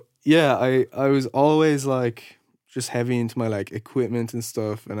 So yeah, I was always like just heavy into my like equipment and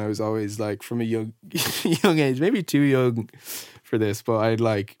stuff, and I was always like from a young age, maybe too young for this, but I'd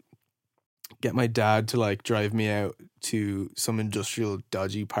like get my dad to like drive me out to some industrial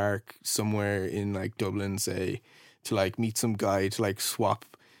dodgy park somewhere in like Dublin, say, to like meet some guy to like swap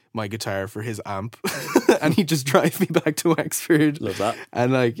my guitar for his amp. And he'd just drive me back to Wexford. Love that.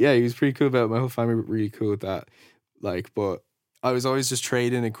 And like, yeah, he was pretty cool about it. My whole family were really cool with that. Like, but I was always just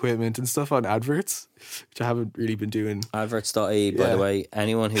trading equipment and stuff on adverts, which I haven't really been doing. Adverts.ie, by the way,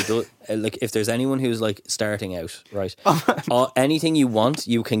 anyone who does, like, if there's anyone who's like starting out, right, anything you want,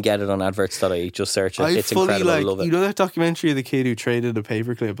 you can get it on adverts.ie. Just search it. It's incredible. I love it. You know that documentary of the kid who traded a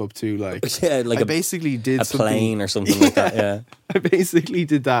paperclip up to like, yeah, like I basically did a plane or something like that. Yeah. I basically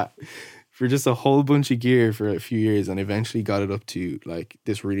did that for just a whole bunch of gear for a few years, and eventually got it up to like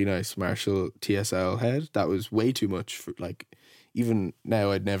this really nice Marshall TSL head. That was way too much for like, even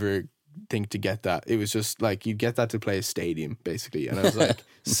now I'd never think to get that. It was just like, you'd get that to play a stadium basically, and I was like,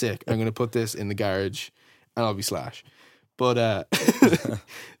 sick, I'm gonna put this in the garage and I'll be Slash. But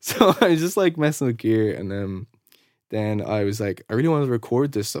so I was just like messing with gear, and then I was like, I really want to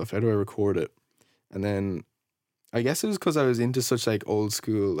record this stuff. How do I record it? And then I guess it was because I was into such like old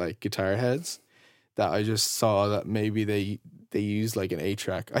school like guitar heads that I just saw that maybe they used like an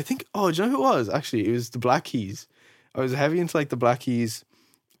 8-track. I think, do you know who it was? Actually, it was the Black Keys. I was heavy into like the Black Keys,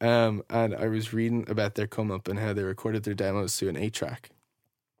 and I was reading about their come up and how they recorded their demos to an 8-track.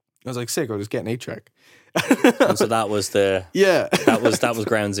 I was like, sick, I'll just get an 8-track. And so that was that was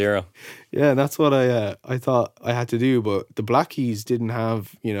ground zero. Yeah, that's what I thought I had to do. But the Black Keys didn't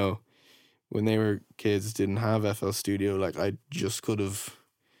have, you know, when they were kids, didn't have FL Studio. Like, I just could have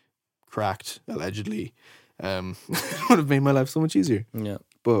cracked, allegedly. Would have made my life so much easier. Yeah.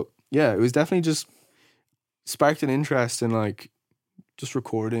 But yeah, it was definitely just sparked an interest in like just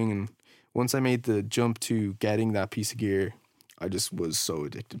recording. And once I made the jump to getting that piece of gear, I just was so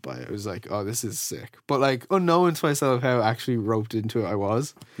addicted by it. I was like, oh, this is sick. But like, unknown to myself how actually roped into it I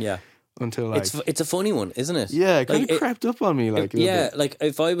was. Yeah. Until like, it's a funny one, isn't it? Yeah, it kind of crept up on me. Like, like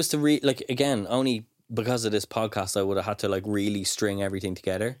if I was to read, like, again, only because of this podcast, I would have had to like really string everything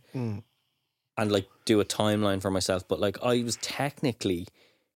together and like do a timeline for myself. But like, I was technically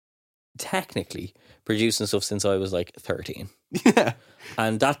producing stuff since I was like 13. Yeah.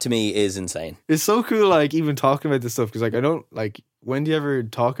 And that to me is insane. It's so cool, like, even talking about this stuff, because like, I don't like, when do you ever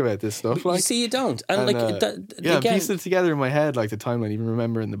talk about this stuff? Like, you see, you don't. And like, yeah, again, piecing it together in my head, like the timeline, even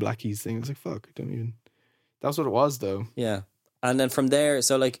remembering the Black Keys thing. I was like, fuck, I don't even. That's what it was, though. Yeah. And then from there,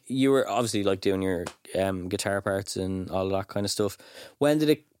 so like, you were obviously like doing your guitar parts and all that kind of stuff. When did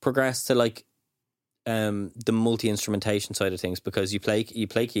it progress to like the multi-instrumentation side of things? Because you play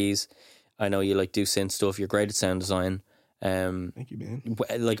keys. I know you like do synth stuff. You're great at sound design. Thank you, man.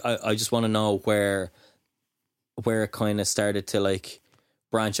 Like, I just want to know where it kind of started to like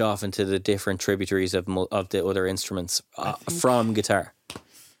branch off into the different tributaries of the other instruments from guitar.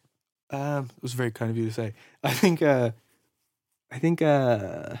 It was very kind of you to say. I think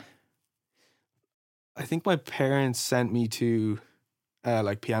my parents sent me to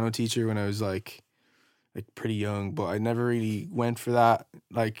like piano teacher when I was like pretty young, but I never really went for that.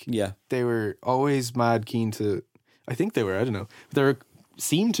 Like, yeah, they were always mad keen to. I think they were. I don't know. They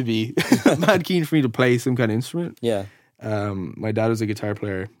seemed to be mad keen for me to play some kind of instrument. Yeah. My dad was a guitar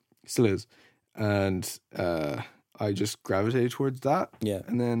player, still is, and I just gravitated towards that. Yeah.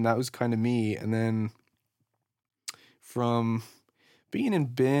 And then that was kind of me. And then from being in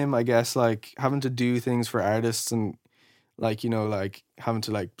BIM, I guess, like having to do things for artists and like, you know, like having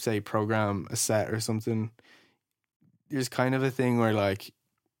to like say program a set or something, there's kind of a thing where like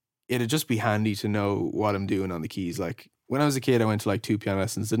it'd just be handy to know what I'm doing on the keys. Like when I was a kid, I went to like 2 piano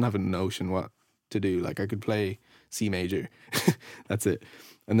lessons, didn't have a notion what to do. Like I could play C major. That's it.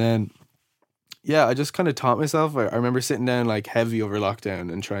 And then, yeah, I just kind of taught myself. I remember sitting down like heavy over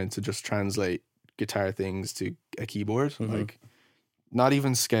lockdown and trying to just translate guitar things to a keyboard. Like not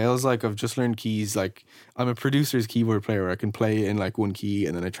even scales. Like I've just learned keys. Like I'm a producer's keyboard player where I can play in like one key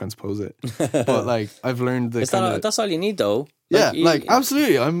and then I transpose it. But like I've learned the that's all you need though. Yeah, like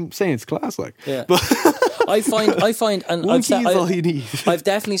absolutely. I'm saying it's class. Like, yeah. But I find, and one key is all you need. I've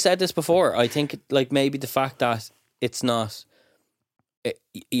definitely said this before. I think like maybe the fact that it's not,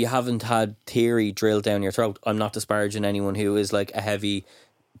 you haven't had theory drilled down your throat. I'm not disparaging anyone who is like a heavy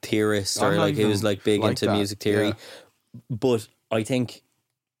theorist or like who's like big into that. music theory, Yeah. but I think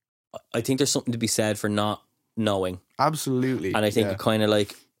there's something to be said for not knowing, Absolutely. and I think it kind of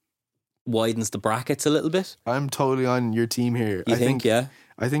like widens the brackets a little bit. I'm totally on your team here. You think yeah?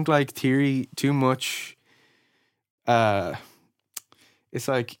 I think like theory too much. It's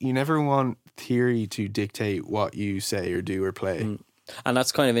like you never want theory to dictate what you say or do or play. And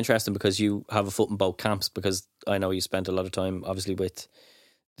that's kind of interesting because you have a foot in both camps, because I know you spent a lot of time obviously with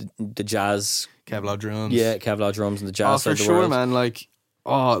the jazz, Kevlar drums. yeah, Kevlar drums and the jazz side for of the sure, world. man.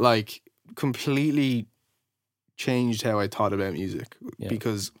 Like completely changed how I thought about music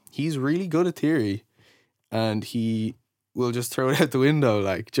because he's really good at theory and he will just throw it out the window.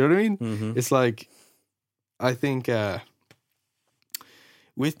 Like, do you know what I mean? Mm-hmm. It's like, I think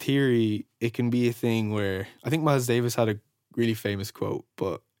with theory, it can be a thing where I think Miles Davis had a really famous quote,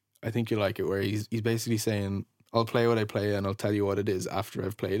 but I think you like it, where he's basically saying, I'll play what I play and I'll tell you what it is after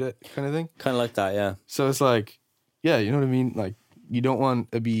I've played it, kind of thing. Kind of like that, yeah. So it's like, yeah, you know what I mean? Like, you don't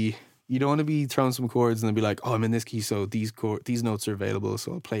want to be throwing some chords and then be like, oh, I'm in this key, so these notes are available,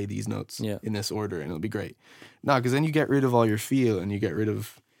 so I'll play these notes in this order and it'll be great. No, because then you get rid of all your feel and you get rid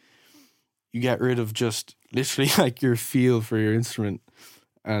of just literally like your feel for your instrument,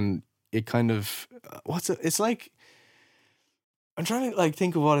 and it kind of it's like, I'm trying to like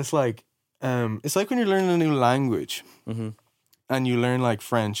think of what it's like. It's like when you're learning a new language and you learn like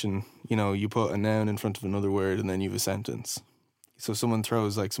French, and you know, you put a noun in front of another word and then you have a sentence. So someone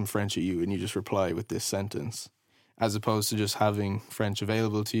throws like some French at you and you just reply with this sentence, as opposed to just having French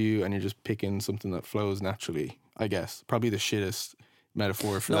available to you and you're just picking something that flows naturally, I guess. Probably the shittest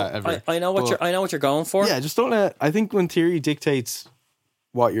metaphor for that ever. I know what you're going for. Yeah, just don't let, I think when theory dictates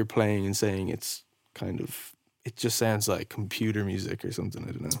what you're playing and saying, it's kind of, it just sounds like computer music or something,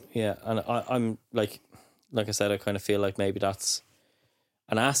 I don't know. Yeah, and I'm like I said, I kind of feel like maybe that's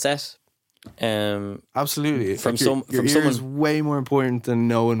an asset. Absolutely. From your ear someone is way more important than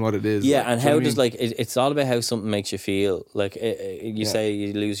knowing what it is. Yeah, like, and do you know how what I does mean? like it's all about how something makes you feel. Like you say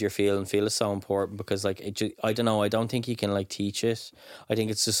you lose your feel, and feel is so important because like I don't know. I don't think you can like teach it. I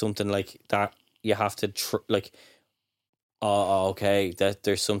think it's just something like that you have to like. Oh, okay. That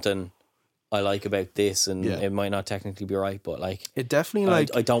there's something I like about this, and it might not technically be right, but like it definitely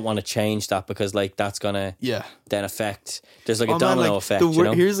like I don't want to change that because like that's gonna then affect. There's like a domino effect. You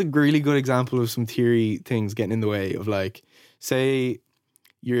know? Here's a really good example of some theory things getting in the way of, like, say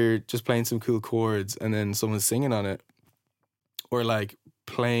you're just playing some cool chords and then someone's singing on it, or like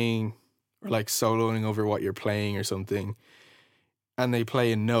playing or like soloing over what you're playing or something, and they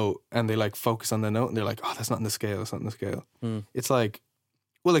play a note and they like focus on the note and they're like, oh, that's not in the scale, that's not in the scale. It's like,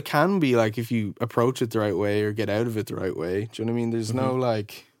 well, it can be like if you approach it the right way or get out of it the right way. Do you know what I mean? There's no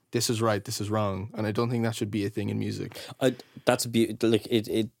like, this is right, this is wrong, and I don't think that should be a thing in music. That's like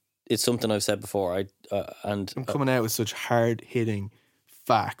it's something I've said before. And I'm coming out with such hard hitting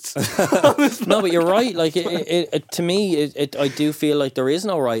facts. No, but you're right. Like it to me, I do feel like there is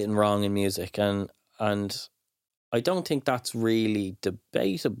no right and wrong in music, and I don't think that's really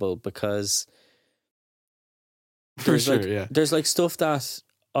debatable because there's there's like stuff that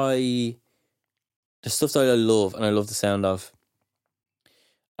I love and I love the sound of,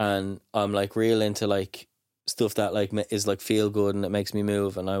 and I'm like real into like stuff that like is like feel good and it makes me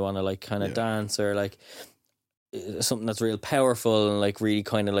move and I want to like kind of dance, or like something that's real powerful and like really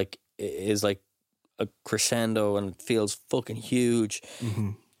kind of like is like a crescendo and it feels fucking huge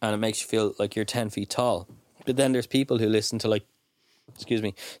and it makes you feel like you're 10 feet tall. But then there's people who listen to like, there's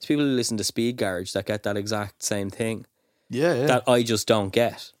people who listen to Speed Garage that get that exact same thing. Yeah. That I just don't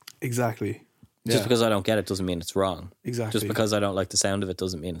get. Exactly. Just because I don't get it doesn't mean it's wrong. Exactly. Just because I don't like the sound of it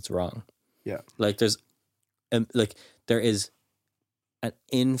doesn't mean it's wrong. Yeah. Like there is an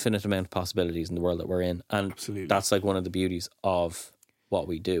infinite amount of possibilities in the world that we're in, and that's like one of the beauties of what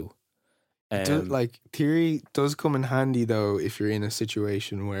we do. Like theory does come in handy though if you're in a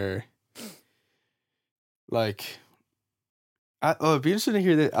situation where, like, It'd be interesting to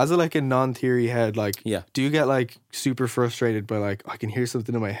hear that as a non-theory head. Like, Yeah. do you get like super frustrated by like I can hear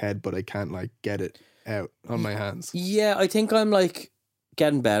something in my head, but I can't like get it out on my hands? Yeah, I think I'm like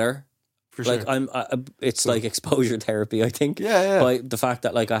getting better. For Like sure. it's like exposure therapy. I think. Yeah. By the fact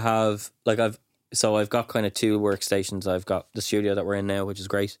that like I've got kind of two workstations. I've got the studio that we're in now, which is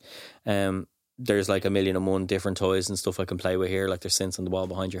great. There's like 1,000,001 different toys and stuff I can play with here. Like there's synths on the wall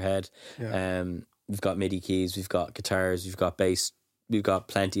behind your head. Yeah. We've got MIDI keys, we've got guitars, we've got bass, we've got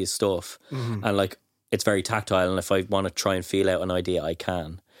plenty of stuff. And like it's very tactile, and if I want to try and feel out an idea, I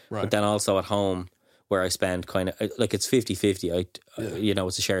can. Right. But then also at home, where I spend kind of like it's 50-50. You know,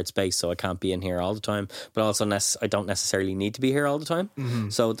 it's a shared space, so I can't be in here all the time. But also, I don't necessarily need to be here all the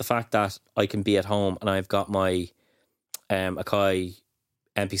time. So the fact that I can be at home and I've got my Akai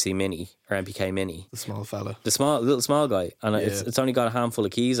MPC Mini or MPK Mini, The small fella. the little small guy, and it's only got a handful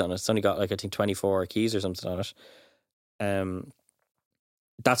of keys on it. It's only got like I think 24 keys or something on it.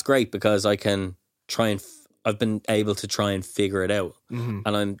 That's great because I can try and I've been able to try and figure it out, and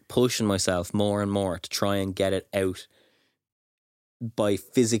I'm pushing myself more and more to try and get it out by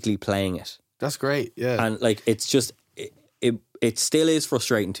physically playing it. That's great. Yeah. And like it's just it still is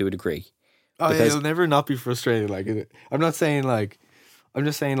frustrating to a degree. Oh yeah, it'll never not be frustrated. Like I'm not saying like. I'm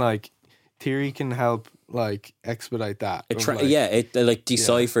just saying, like, theory can help, like, expedite that. It like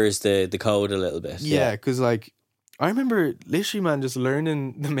deciphers the code a little bit. Yeah, because, like, I remember literally, man, just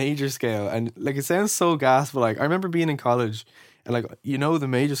learning the major scale. And, like, it sounds so gas, but, like, I remember being in college and, like, you know the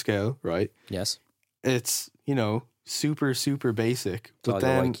major scale, right? Yes. It's, you know, super, super basic. But all your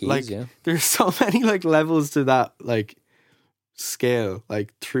then, white keys, like, yeah. there's so many, like, levels to that, like, scale.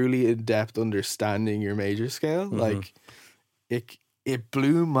 Like, truly in-depth understanding your major scale. Like, it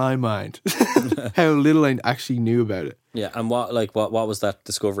blew my mind how little I actually knew about it. Yeah, and what was that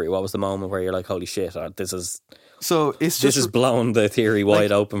discovery? What was the moment where you're like, "Holy shit! This is blown the theory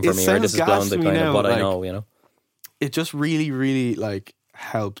wide open for me," or this has blown the kind of what I know. You know, it just really, really like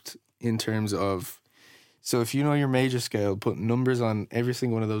helped in terms of. So if you know your major scale, put numbers on every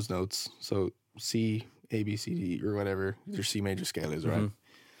single one of those notes. So C, A, B, C, D, or whatever your C major scale is, right?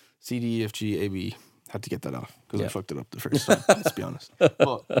 C, D, E, F, G, A, B. Had to get that off because I fucked it up the first time. Let's be honest.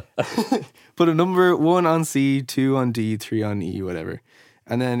 But put a number 1 on C, 2 on D, 3 on E, whatever,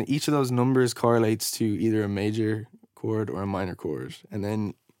 and then each of those numbers correlates to either a major chord or a minor chord. And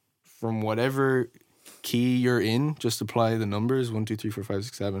then from whatever key you're in, just apply the numbers 1, 2, 3, 4, 5,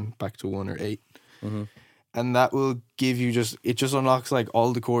 6, 7 back to 1 or 8, and that will give you it just unlocks like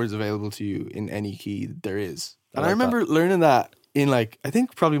all the chords available to you in any key there is. And I remember learning that. In like, I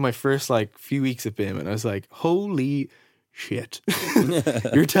think probably my first like few weeks of BIM, and I was like, holy shit.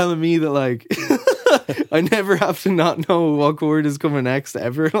 You're telling me that like, I never have to not know what chord is coming next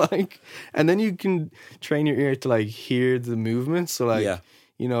ever. Like, and then you can train your ear to like hear the movements. So like,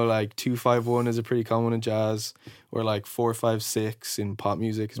 you know, like 2-5-1 is a pretty common in jazz, or like 4-5-6 in pop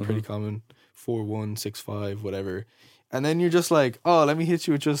music is pretty common. 4-1, 6-5, whatever. And then you're just like, oh, let me hit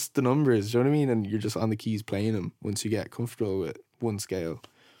you with just the numbers. Do you know what I mean? And you're just on the keys playing them once you get comfortable with one scale.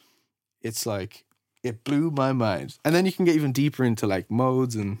 It's like, it blew my mind. And then you can get even deeper into like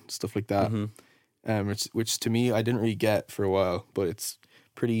modes and stuff like that. Which to me, I didn't really get for a while. But it's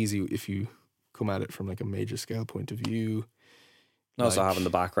pretty easy if you come at it from like a major scale point of view. And also having the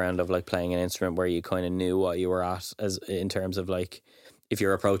background of like playing an instrument where you kind of knew what you were at as in terms of like, if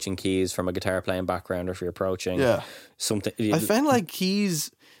you're approaching keys from a guitar playing background, or if you're approaching something. I find like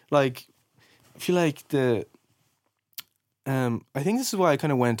keys, like, I feel like I think this is why I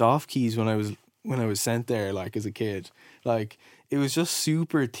kind of went off keys when I was sent there, like as a kid. Like it was just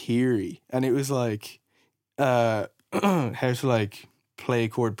super theory, and it was like how to like play a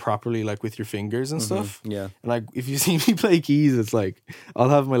chord properly, like with your fingers and stuff. Yeah. And like if you see me play keys, it's like I'll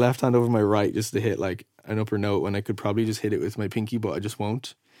have my left hand over my right just to hit like an upper note when I could probably just hit it with my pinky, but I just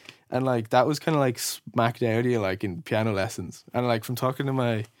won't. And like that was kind of like smacked out of you like in piano lessons. And like from talking to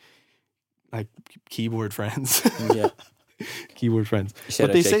my like keyboard friends. Keyboard friends.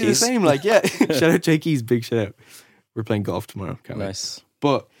 But they say the same, like, shout out Jay Keys, big shout out. We're playing golf tomorrow. Can't nice.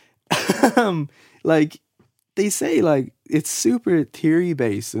 Wait. But like they say like it's super theory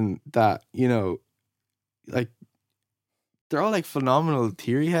based, and that, you know, like they're all like phenomenal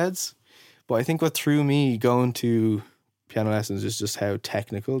theory heads. But I think what threw me going to piano lessons is just how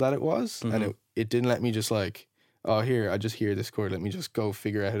technical that it was. And it didn't let me just like, oh, here, I just hear this chord, let me just go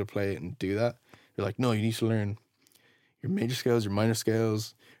figure out how to play it and do that. You're like, no, you need to learn your major scales, your minor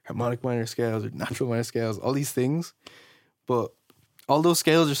scales, harmonic minor scales, or natural minor scales, all these things. But all those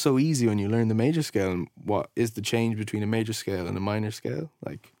scales are so easy when you learn the major scale. And what is the change between a major scale and a minor scale?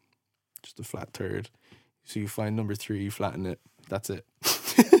 Like just a flat third. So you find number 3, you flatten it, That's it.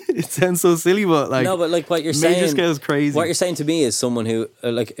 It sounds so silly, but like no, but like what you're major saying, scale is crazy. What you're saying to me is someone who,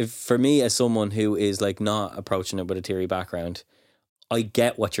 like, if, for me as someone who is like not approaching it with a theory background, I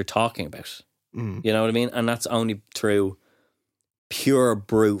get what you're talking about. You know what I mean? And that's only through pure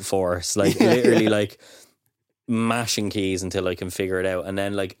brute force, like literally like mashing keys until I can figure it out, and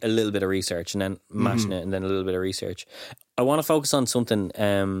then like a little bit of research, and then mashing it, and then a little bit of research. I want to focus on something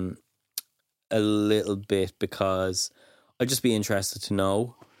a little bit because I'd just be interested to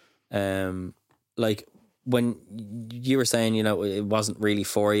know, like when you were saying, you know, it wasn't really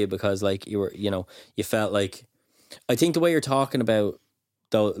for you because like you were, you know, you felt like, I think the way you're talking about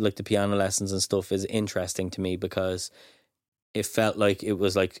though, like the piano lessons and stuff is interesting to me because it felt like it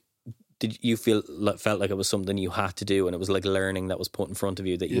was like, did you felt like it was something you had to do and it was like learning that was put in front of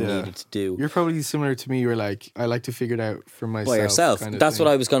you that you needed to do? You're probably similar to me. You're like, I like to figure it out for myself. By yourself. Kind of That's thing.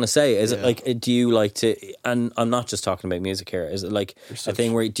 what I was going to say. Is it like, do you like to, and I'm not just talking about music here, is it like a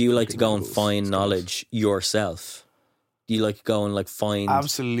thing where do you like to go and find knowledge yourself? Do you like to go and like find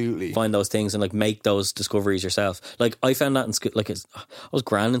those things and like make those discoveries yourself? Like I found that in school, like I was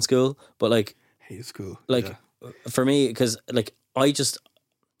grand in school, but like hate school. Like for me, because like I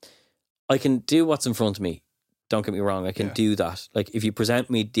can do what's in front of me. Don't get me wrong. I can do that. Like if you present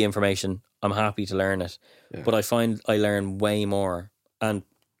me the information, I'm happy to learn it. Yeah. But I find I learn way more. And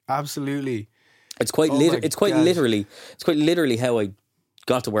absolutely, it's quite literally how I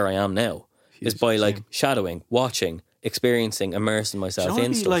got to where I am now. Is by like shadowing, watching, experiencing, immersing myself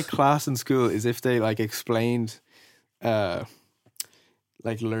in stuff. Like class in school is if they like explained, like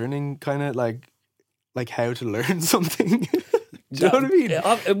learning kind of like how to learn something. Do you know what I mean?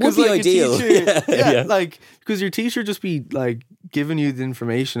 It would be like ideal. Teacher, like because your teacher just be like giving you the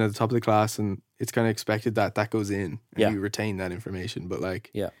information at the top of the class, and it's kind of expected that goes in and you retain that information. But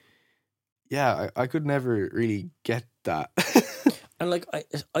like, I could never really get that. And like,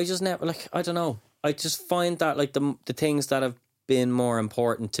 I just never like. I don't know. I just find that like the things that have been more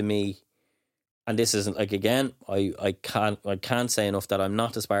important to me. And this isn't like, again, I can't say enough that I'm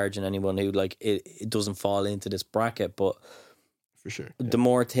not disparaging anyone who like it doesn't fall into this bracket, but for sure, the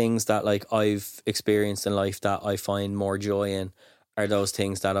more things that like I've experienced in life that I find more joy in are those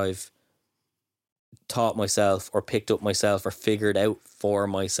things that I've taught myself or picked up myself or figured out for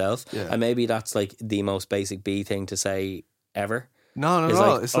myself. And maybe that's like the most basic B thing to say ever. No,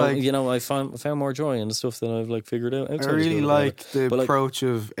 like, it's like, you know, I found more joy in the stuff that I've like figured out. I really like the approach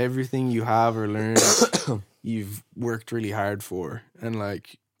of everything you have or learned you've worked really hard for, and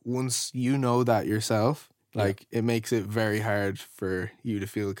like once you know that yourself, like it makes it very hard for you to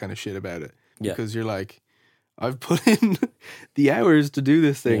feel kind of shit about it because you're like, I've put in the hours to do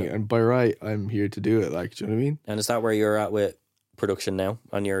this thing, and by right I'm here to do it. Like, do you know what I mean? And is that where you're at with production now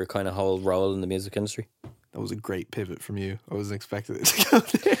and your kind of whole role in the music industry? That was a great pivot from you. I wasn't expecting it to go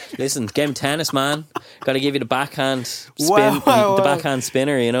there. Listen, game of tennis, man. Got to give you the backhand spin, the backhand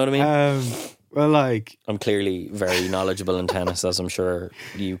spinner. You know what I mean? Well, like, I'm clearly very knowledgeable in tennis, as I'm sure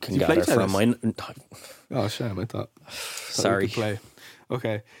you can gather from mine. Oh, shame! I thought sorry. we could play.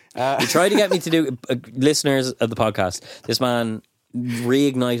 Okay. You tried to get me to do listeners of the podcast. This man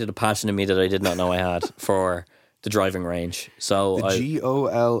reignited a passion in me that I did not know I had for the driving range. So the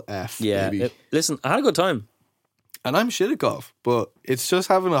golf. Yeah. Listen, I had a good time. And I'm shit at golf, but it's just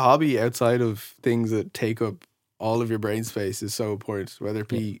having a hobby outside of things that take up all of your brain space is so important. Whether it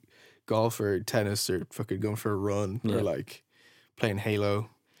be golf or tennis or fucking going for a run or like playing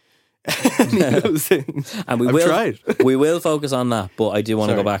Halo. Any of those things. And we will focus on that, but I do want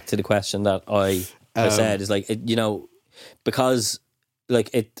to go back to the question that I said is like, you know, because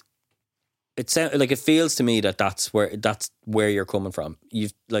like it sounds like, it feels to me that that's where you're coming from.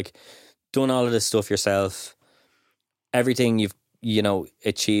 You've like done all of this stuff yourself. Everything you've, you know,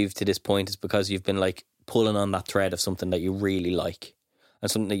 achieved to this point is because you've been like pulling on that thread of something that you really like and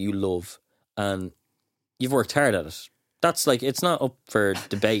something that you love, and you've worked hard at it. That's like, it's not up for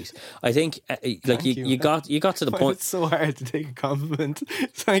debate. I think like you got to the point. It's so hard to take a compliment.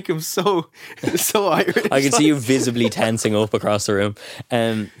 It's like I'm so Irish. I can see you visibly tensing up across the room.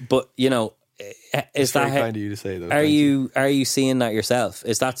 But you know, is that kind of you to say though? Are you seeing that yourself?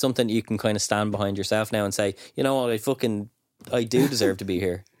 Is that something you can kind of stand behind yourself now and say, you know what, I do deserve to be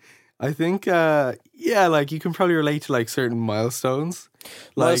here? I think like you can probably relate to like certain milestones.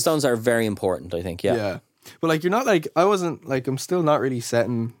 Milestones are very important, I think. Yeah. But like, you're not like, I wasn't like, I'm still not really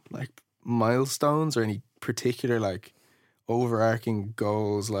setting like milestones or any particular like overarching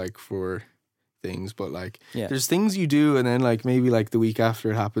goals like for things, but like Yeah. there's things you do, and then like maybe like the week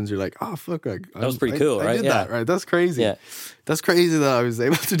after it happens, you're like, oh fuck, like, That was pretty cool, I right? did Yeah. that, right? That's crazy. Yeah. That's crazy that I was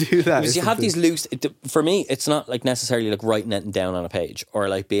able to do that. Because you have these loose. For me, it's not like necessarily like writing it down on a page or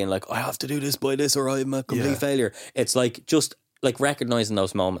like being like, I have to do this by this or I'm a complete failure. It's like just like recognizing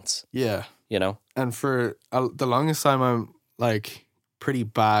those moments. Yeah. You know. And for the longest time, I'm like pretty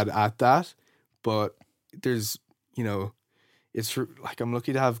bad at that, but there's, you know, it's like I'm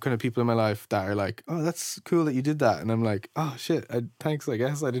lucky to have kind of people in my life that are like, oh, that's cool that you did that, and I'm like, oh shit, thanks. I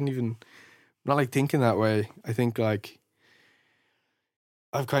guess I didn't even, not like thinking that way. I think like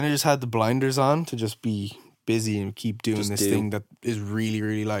I've kind of just had the blinders on to just be busy and keep doing this thing that is really,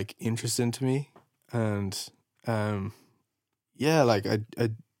 really like interesting to me, and yeah, like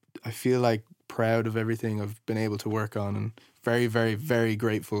I feel like proud of everything I've been able to work on, and very, very, very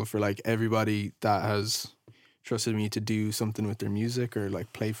grateful for like everybody that has trusted me to do something with their music or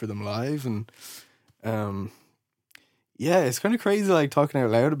like play for them live. And yeah, it's kind of crazy like talking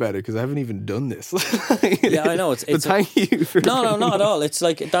out loud about it because I haven't even done this. Yeah, I know. It's but thank you for no, not at all. It's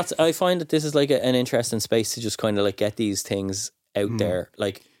like that's. I find that this is like an interesting space to just kind of like get these things out there.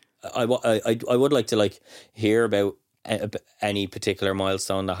 Like I would like to like hear about any particular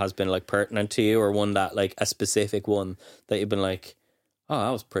milestone that has been like pertinent to you, or one that like a specific one that you've been like, oh,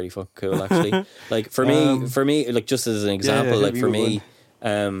 that was pretty fucking cool actually. Like for me, like just as an example, like for me,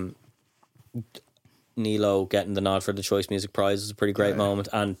 Nilo getting the nod for the Choice Music Prize was a pretty great moment,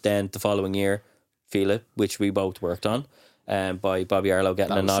 and then the following year, Feel It, which we both worked on, by Bobby Arlo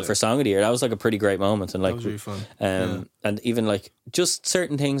getting a nod for Song of the Year. That was like a pretty great moment, and like that was really fun. And even like just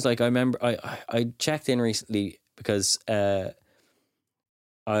certain things. Like I remember I checked in recently because I've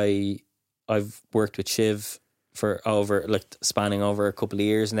worked with Shiv for over like spanning over a couple of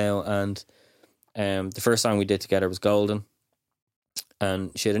years now, and the first song we did together was Golden,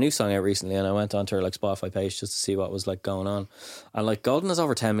 and she had a new song out recently, and I went onto her like Spotify page just to see what was like going on, and like Golden has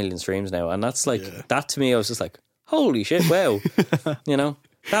over 10 million streams now, and that's like that to me I was just like, holy shit, wow. You know,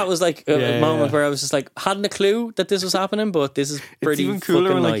 that was like a moment where I was just like, hadn't a clue that this was happening, but this is pretty. It's even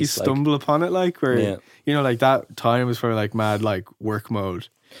cooler when nice, like you stumble upon it, like where you know, like that time was for like mad like work mode.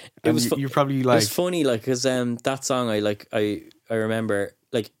 And you probably like, it was funny like because that song I remember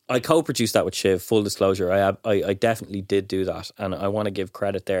like I co-produced that with Shiv. Full disclosure, I definitely did do that, and I want to give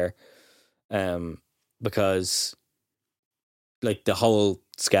credit there, because like the whole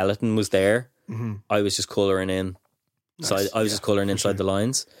skeleton was there. Mm-hmm. I was just colouring in. So I was just colouring inside the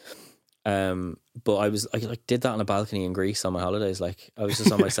lines. But I like did that on a balcony in Greece on my holidays. Like I was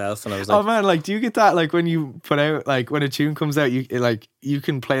just on myself, and I was like, oh man, like do you get that like when you put out like when a tune comes out, you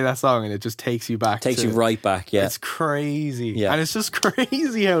can play that song and it just takes you back. Takes you right back, yeah. It's crazy. Yeah. And it's just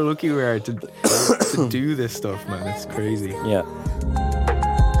crazy how lucky we are to do this stuff, man. It's crazy. Yeah.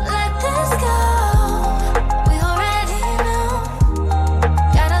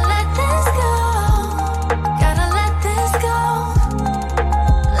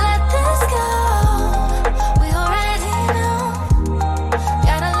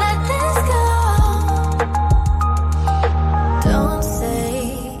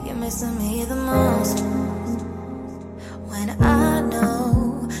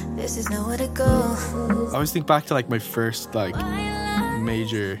 I always think back to like my first like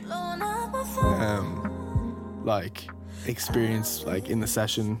major like experience like in the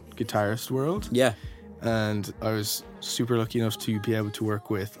session guitarist world. Yeah. And I was super lucky enough to be able to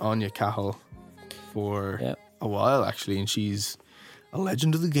work with Anya Cahill for a while actually, and she's a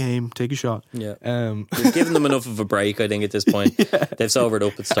legend of the game. Take a shot. Yeah. We've given them enough of a break, I think, at this point. They've sobered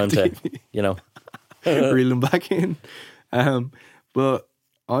up. It's time to, you know, reel them back in. But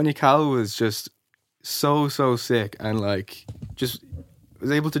Anya Cahill was just so sick, and like just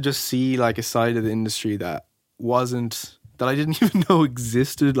was able to just see like a side of the industry that I didn't even know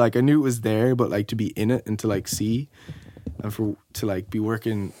existed. Like I knew it was there, but like to be in it and to like see, and to like be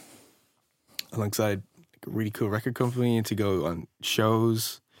working alongside like a really cool record company, and to go on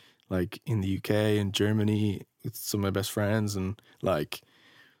shows like in the UK and Germany with some of my best friends, and like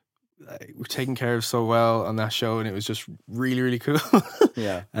we're taken care of so well on that show, and it was just really, really cool.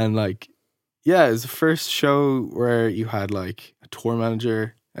 Yeah. And like, yeah, it was the first show where you had like a tour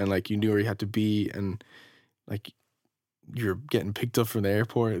manager, and like you knew where you had to be, and like you're getting picked up from the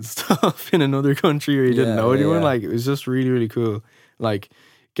airport and stuff in another country where you didn't know anyone. Yeah. Like it was just really, really cool. Like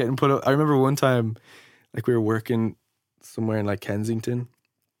getting put up. I remember one time, like we were working somewhere in like Kensington,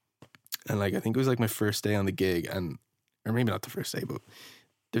 and like I think it was like my first day on the gig, and or maybe not the first day, but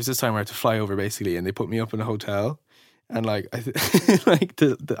there's this time where I had to fly over basically, and they put me up in a hotel, and like I think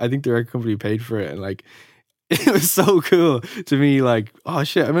the record company paid for it, and like it was so cool to me. Like, oh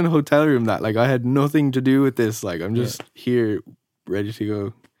shit, I'm in a hotel room that like I had nothing to do with this. Like, I'm just here, ready to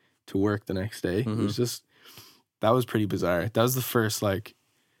go to work the next day. It was just, that was pretty bizarre. That was the first like,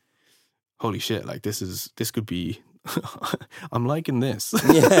 holy shit, like this could be. I'm liking this.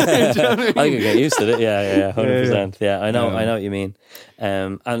 Yeah, You know what I mean? I could get used to it. Yeah, 100%. Yeah, I know what you mean.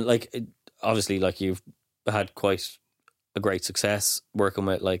 And like, obviously, like you've had quite a great success working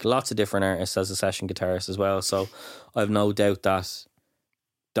with like lots of different artists as a session guitarist as well. So I've no doubt that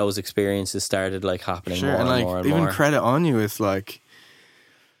those experiences started like happening more and like, more and even more. credit Anya with like,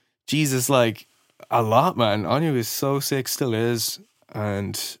 Jesus, like a lot, man. Anya is so sick, still is,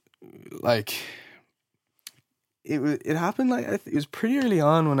 and like. It happened like it was pretty early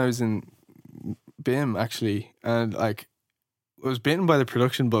on when I was in BIM actually, and like I was bitten by the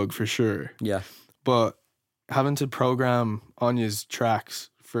production bug for sure. Yeah, but having to program Anya's tracks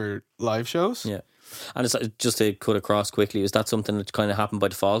for live shows. Yeah, and it's just to cut across quickly. Is that something that kind of happened by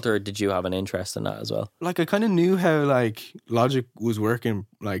default, or did you have an interest in that as well? Like I kind of knew how like Logic was working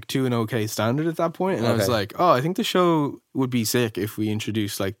like to an okay standard at that point, and I was like, oh, I think the show would be sick if we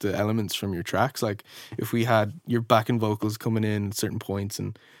introduced like the elements from your tracks, like if we had your backing vocals coming in at certain points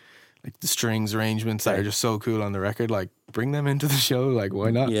and like the strings arrangements that are just so cool on the record, like bring them into the show, like why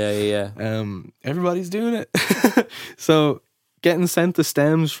not? Yeah. Everybody's doing it. So getting sent the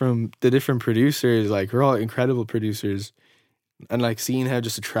stems from the different producers, like we're all incredible producers, and like seeing how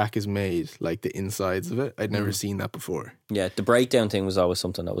just a track is made, like the insides of it, I'd never seen that before. Yeah, the breakdown thing was always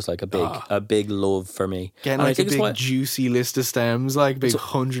something that was like a big love for me. Getting and like a big juicy list of stems, like big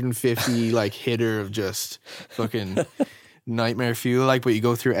 150 like hitter of just fucking nightmare fuel, like, but you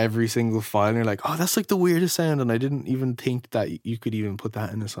go through every single file and you're like, oh, that's like the weirdest sound, and I didn't even think that you could even put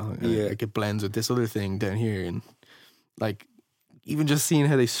that in a song. And like it blends with this other thing down here, and like even just seeing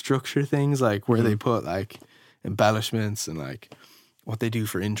how they structure things, like where they put like embellishments and like what they do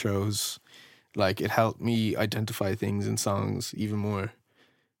for intros, like it helped me identify things in songs even more.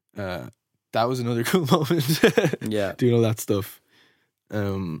 That was another cool moment. Yeah, doing all that stuff.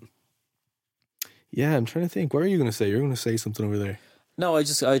 Yeah, I'm trying to think. What are you going to say? You're going to say something over there. No, I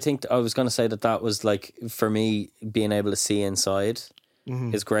think I was going to say that was like, for me, being able to see inside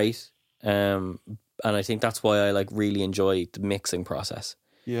is great. And I think that's why I like really enjoy the mixing process.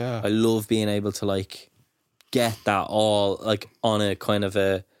 Yeah. I love being able to like get that all like on a kind of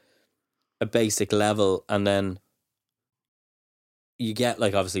a basic level, and then you get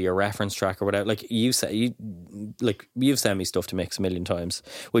like obviously your reference track or whatever. Like you've sent me stuff to mix a million times,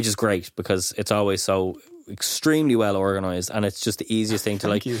 which is great because it's always so extremely well organized, and it's just the easiest thing to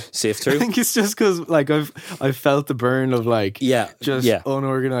like sift through. I think it's just because like I've felt the burn of like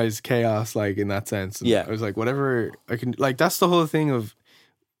unorganized chaos, like in that sense. And I was like, whatever I can, like that's the whole thing of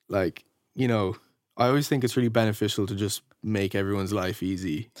like, you know, I always think it's really beneficial to just make everyone's life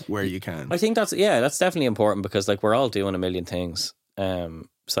easy where you can. I think that's definitely important because like we're all doing a million things.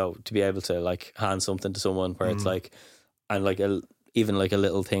 So to be able to like hand something to someone where it's like, and like even like a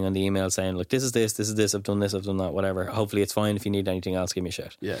little thing on the email saying like, this is this, I've done this, I've done that, whatever. Hopefully it's fine. If you need anything else, give me a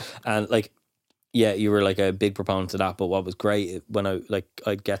shout. Yeah. And like, yeah, you were like a big proponent of that. But what was great when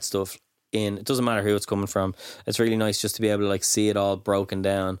I'd get stuff in, it doesn't matter who it's coming from. It's really nice just to be able to like see it all broken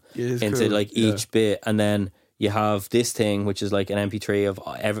down into cool. like each bit, and then you have this thing which is like an MP3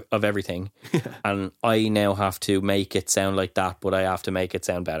 of everything, and I now have to make it sound like that, but I have to make it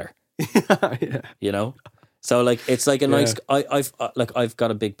sound better. You know, so like it's like a nice. I've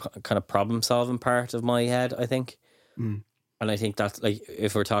got a big kind of problem solving part of my head, I think, and I think that's like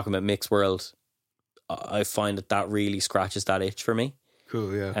if we're talking about mixed world, I find that really scratches that itch for me.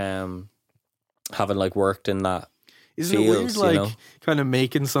 Cool, yeah. Having like worked in that. Isn't it weird, like, kind of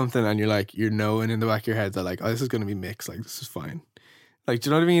making something and you're knowing in the back of your head that like, oh, this is going to be mixed, like, this is fine. Like, do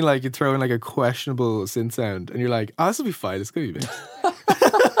you know what I mean? Like, you throw in like a questionable synth sound and you're like, oh, this will be fine, it's going to be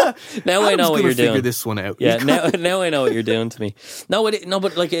mixed. Now I know what you're doing. Figure this one out. Yeah, now I know what you're doing to me. No,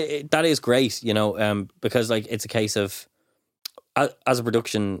 but like that is great, you know, because like it's a case of, as a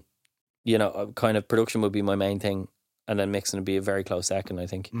production, you know, kind of production would be my main thing, and then mixing would be a very close second, I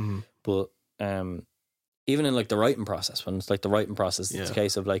think. But even in like the writing process, when it's like the writing process, it's a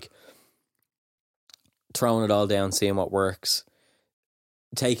case of like throwing it all down, seeing what works.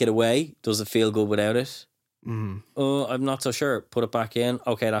 Take it away. Does it feel good without it? Oh, I'm not so sure. Put it back in.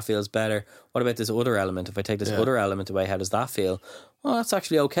 Okay, that feels better. What about this other element? If I take this other element away, how does that feel? Oh, that's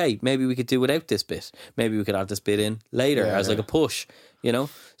actually okay. Maybe we could do without this bit. Maybe we could add this bit in later as like a push, you know?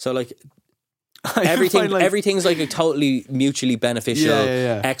 So like everything's like a totally mutually beneficial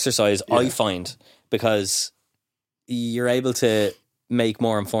exercise, I find, because you're able to make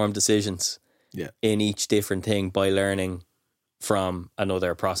more informed decisions in each different thing by learning from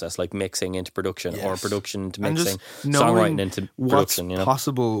another process, like mixing into production or production into And mixing, just knowing songwriting into what's production, you know?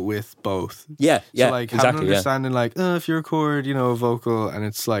 possible with both. Yeah, So like having exactly, an understanding like, if you record, a vocal and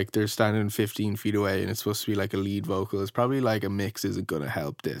it's like they're standing 15 feet away and it's supposed to be like a lead vocal, it's probably like a mix isn't going to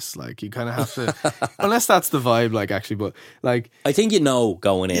help this. Like you kind of have to, unless that's the vibe, like actually, but like. I think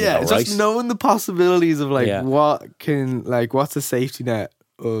going in, though, right? Just knowing the possibilities of like what's the safety net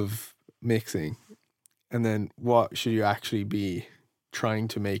of mixing, and then what should you actually be trying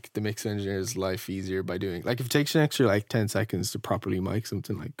to make the mix engineer's life easier by doing. Like if it takes an extra like 10 seconds to properly mic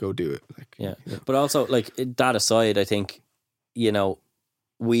something, like go do it. Like But also like that aside, I think, we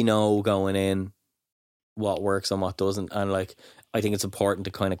know going in what works and what doesn't, and like I think it's important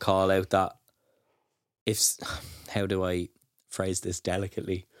to kind of call out that how do I phrase this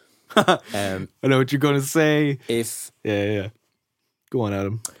delicately? I know what you're going to say. Go on,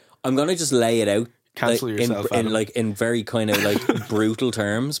 Adam. I'm going to just lay it out. Cancel yourself, Adam. in very kind of like brutal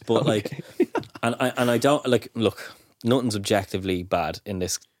terms, but like, and I don't like. Look, nothing's objectively bad in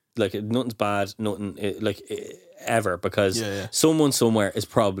this. Like nothing's bad, ever, because someone somewhere is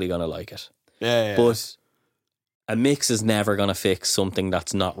probably gonna like it. But a mix is never gonna fix something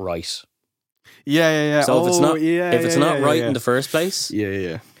that's not right. So if it's not right in the first place,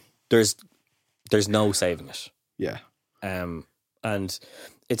 there's no saving it. And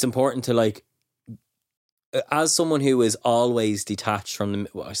it's important to like. As someone who is always detached from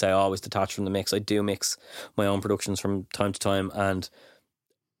the, I say always detached from the mix, I do mix my own productions from time to time, and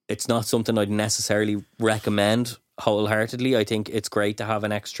it's not something I'd necessarily recommend wholeheartedly. I think it's great to have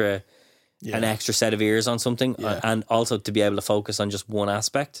an extra set of ears on something, and also to be able to focus on just one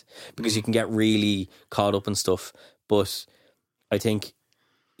aspect, because you can get really caught up in stuff. But I think,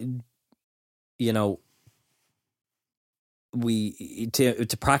 to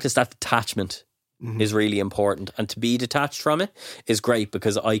practice that detachment is really important, and to be detached from it is great,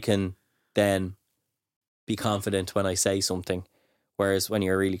 because I can then be confident when I say something, whereas when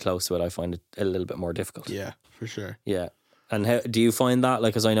you're really close to it, I find it a little bit more difficult. Yeah, for sure. Yeah. And how do you find that?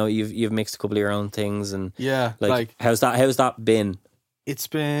 Like, because I know you've mixed a couple of your own things, and like how's that been? It's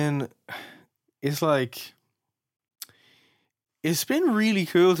been really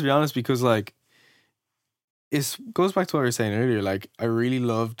cool, to be honest, because like it goes back to what I was saying earlier. Like I really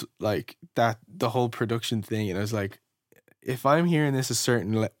loved like that, the whole production thing, and I was like, if I'm hearing this a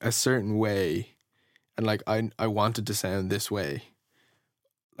certain way, and like I wanted to sound this way,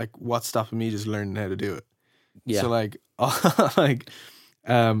 like what's stopping me just learning how to do it? So like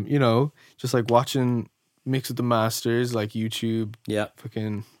just like watching Mix with the Masters, like YouTube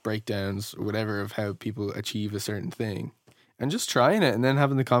fucking breakdowns or whatever of how people achieve a certain thing, and just trying it, and then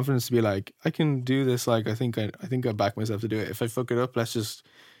having the confidence to be like, I can do this. Like I think I back myself to do it. If I fuck it up, let's just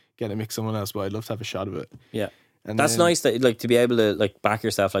get it mix someone else, but I'd love to have a shot of it. And that's nice, that like to be able to like back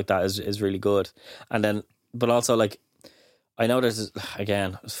yourself like that is really good. And then, but also like, I know there's,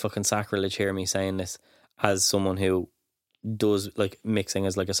 again, it's fucking sacrilege here, me saying this as someone who does like mixing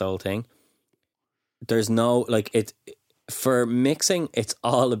as like a sole thing. There's no like for mixing, it's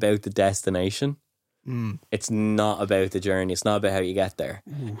all about the destination. It's not about the journey. It's not about how you get there.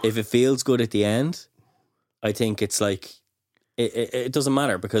 If it feels good at the end, I think it's like it doesn't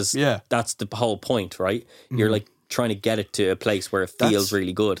matter, because that's the whole point, right? You're like trying to get it to a place where it feels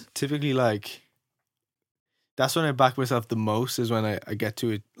really good. Typically, like that's when I back myself the most, is when I get to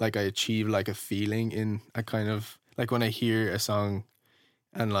it, like I achieve like a feeling in a kind of like when I hear a song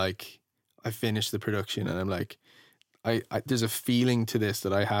and like I finish the production and I'm like, I there's a feeling to this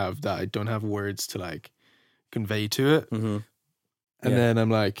that I have that I don't have words to like convey to it. And then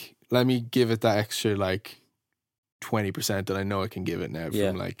I'm like, let me give it that extra like 20% that I know I can give it now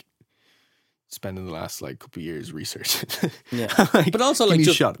from like spending the last like couple of years researching. Like, but also like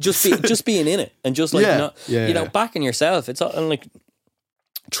just being in it, and just like backing yourself. It's all, and like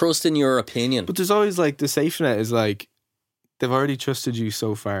trusting your opinion. But there's always like the safety net is like they've already trusted you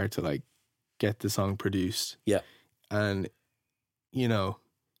so far to like get the song produced. And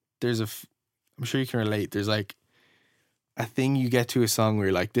there's I'm sure you can relate. There's like a thing you get to a song where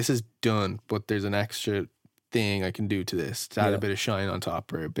you're like, this is done, but there's an extra thing I can do to this to add a bit of shine on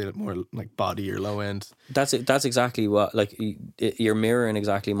top, or a bit more like body or low end. That's exactly what, like, you're mirroring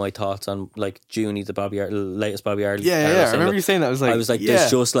exactly my thoughts on like Junie, the latest Bobby Arley. I remember you saying that. I was like there's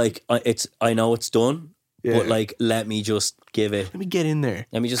just like I know it's done, but like let me just give it. Let me get in there.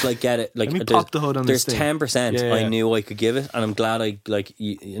 Let me just like get it. Like let me pop the hood on this thing. There's 10% I knew I could give it, and I'm glad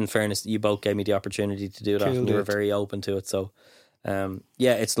in fairness, you both gave me the opportunity to do that, and you were very open to it. So,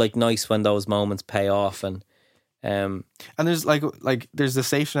 it's like nice when those moments pay off, and Um, And there's the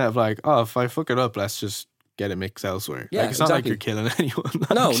safety net of like, oh, if I fuck it up, let's just get a mix elsewhere. Yeah, like, it's not like exactly. you're killing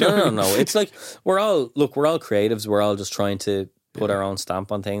anyone. No. It's like we're all creatives. We're all just trying to put our own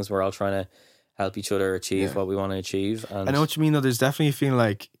stamp on things. We're all trying to help each other achieve what we want to achieve. And I know what you mean though. There's definitely a feeling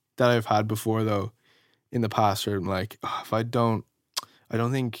like that I've had before though, in the past, where I'm like, oh, if I don't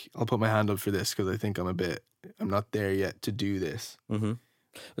think I'll put my hand up for this because I think I'm not there yet to do this. Mm-hmm.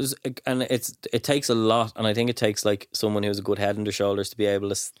 And it takes a lot, and I think it takes like someone who's a good head on their shoulders to be able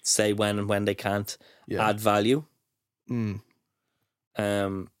to say when and when they can't add value. Mm.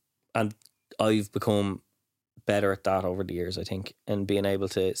 And I've become better at that over the years, I think, and being able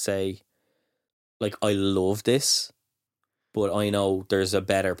to say, like, I love this, but I know there's a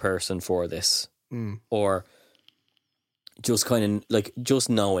better person for this, or just kind of like just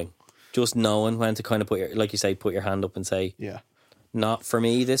knowing when to kind of put your hand up and say, not for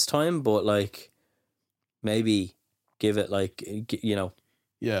me this time, but like maybe give it like, you know,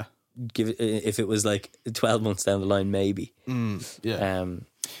 give it, if it was like 12 months down the line, maybe.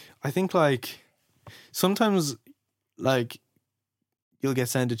 I think like sometimes like you'll get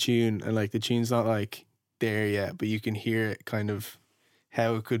sent a tune and like the tune's not like there yet, but you can hear it kind of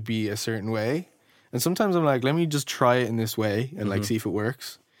how it could be a certain way. And sometimes I'm like, let me just try it in this way and like see if it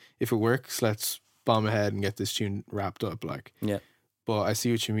works. If it works, let's bomb ahead and get this tune wrapped up. Like, but I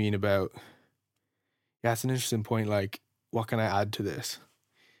see what you mean about, it's an interesting point. Like, what can I add to this?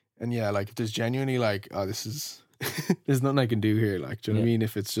 And like if there's genuinely like, oh, this is, there's nothing I can do here. Like, do you know what I mean?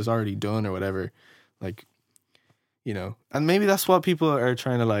 If it's just already done or whatever, like, you know, and maybe that's what people are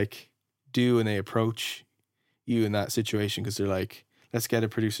trying to like do when they approach you in that situation, because they're like, let's get a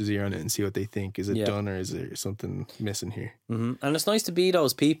producer's ear on it and see what they think. Is it done or is there something missing here? Mm-hmm. And it's nice to be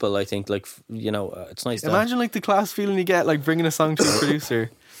those people, I think, like, you know, it's nice Imagine like the class feeling you get, like bringing a song to a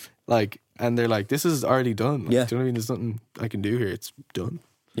producer, like, and they're like, this is already done. Like, do you know what I mean? There's nothing I can do here. It's done.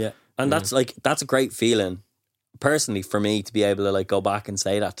 Yeah. And that's a great feeling, personally, for me to be able to like go back and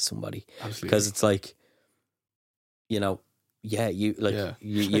say that to somebody. Absolutely. Because it's like, you know,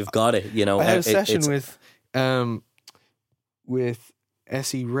 you've got it, you know. I had a session with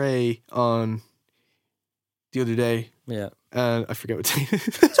Essie Ray on the other day. Yeah. And I forget what day it is.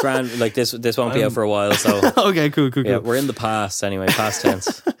 It's grand. Like this won't be out for a while, so okay, cool. Yeah, we're in the past anyway, past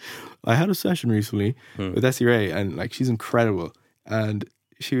tense. I had a session recently with Essie Ray, and like she's incredible. And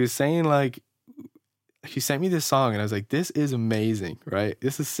she was saying like, she sent me this song and I was like, this is amazing, right?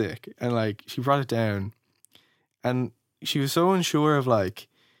 This is sick. And like she brought it down and she was so unsure of like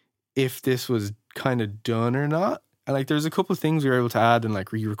if this was kind of done or not. And like there's a couple of things we were able to add and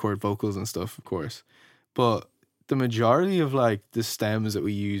like re-record vocals and stuff, of course. But the majority of like the stems that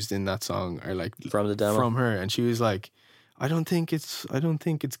we used in that song are like from the demo, from her. And she was like, I don't think it's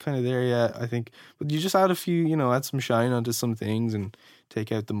kind of there yet. I think, but you just add a few, you know, add some shine onto some things and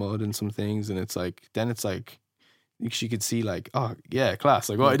take out the mud and some things. And it's like, then it's like, she could see like, oh yeah, class.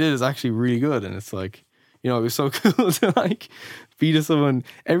 Like what I did is actually really good. And it's like, you know, it was so cool to like be to someone,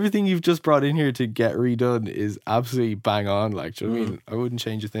 everything you've just brought in here to get redone is absolutely bang on. Like, do you know what I mean? I wouldn't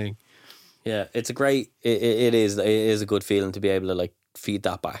change a thing. Yeah, it's a great, it is a good feeling to be able to like feed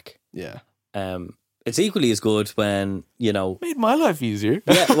that back. Yeah. It's equally as good when, you know, made my life easier.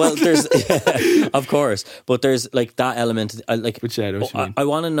 Yeah, well, there's, of course, but there's like that element, like, which I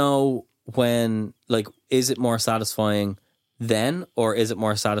want to know when, like, is it more satisfying then, or is it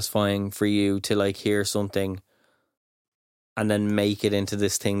more satisfying for you to like hear something and then make it into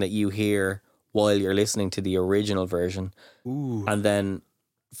this thing that you hear while you're listening to the original version? Ooh. And then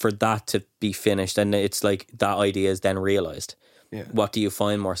for that to be finished, and it's like that idea is then realized. Yeah. What do you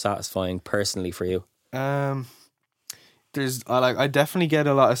find more satisfying personally for you? I definitely get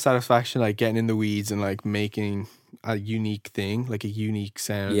a lot of satisfaction like getting in the weeds and like making a unique thing, like a unique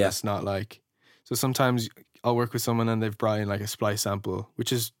sound. Yeah. That's not like, so sometimes I'll work with someone and they've brought in like a Splice sample,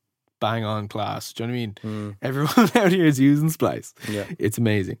 which is bang on class. Do you know what I mean? Everyone out here is using Splice. Yeah. It's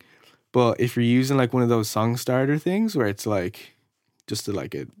amazing. But if you're using like one of those song starter things where it's like just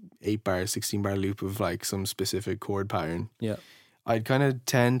like a 8-bar, 16-bar loop of like some specific chord pattern. Yeah. I'd kind of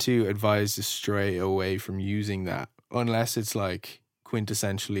tend to advise to stray away from using that unless it's like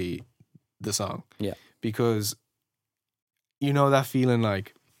quintessentially the song. Yeah. Because you know that feeling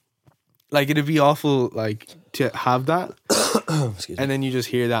like it'd be awful like to have that and then you just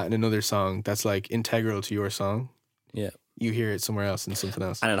hear that in another song that's like integral to your song. Yeah. You hear it somewhere else in something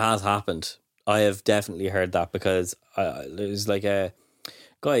else. And it has happened. I have definitely heard that because there's like a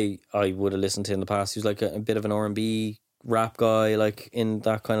guy I would have listened to in the past who's like a bit of an R&B rap guy, like in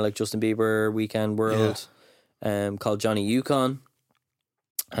that kind of like Justin Bieber weekend world, called Johnny Yukon,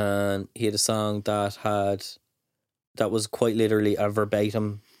 and he had a song that had that was quite literally a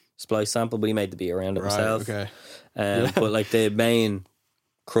verbatim splice sample, but he made the beat around it himself. Okay. But like the main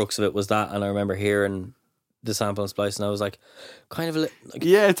crux of it was that, and I remember hearing the sample and splice, and I was like, kind of like,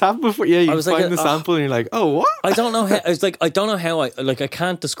 Yeah, it's happened before. Yeah, you I was find like, the sample and you're like, oh, what? I don't know how. I was like, I don't know how I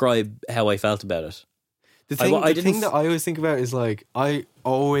can't describe how I felt about it. The thing, I the didn't thing that I always think about is like, I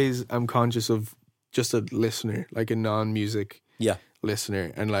always am conscious of just a listener, like a non-music Yeah.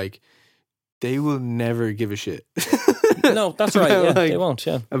 listener, and like they will never give a shit. No, that's right. About, Yeah, like, they won't.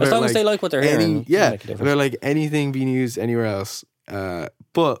 Yeah, as about, long as like, they like what they're hearing. it yeah, doesn't make a difference. about like anything being used anywhere else.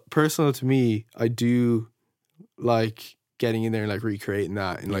 But personal to me, I do like getting in there and like recreating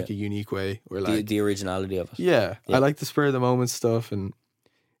that in like a unique way, or like the originality of it. yeah, Yeah. I like the spur of the moment stuff, and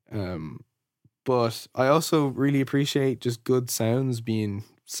but I also really appreciate just good sounds being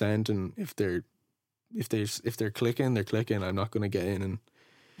sent, and if they're clicking, they're clicking. I'm not going to get in and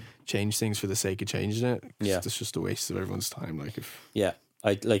change things for the sake of changing it. Yeah. It's just a waste of everyone's time. Like if Yeah,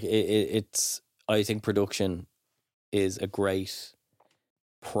 I like it's. I think production is a great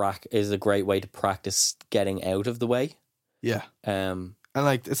way to practice getting out of the way. yeah, Um, and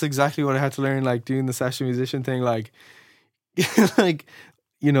like it's exactly what I had to learn, like doing the session musician thing. Like, like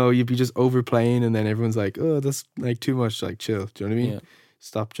you know, you'd be just overplaying, and then everyone's like, "Oh, that's like too much." Like, chill. Do you know what I mean? Yeah.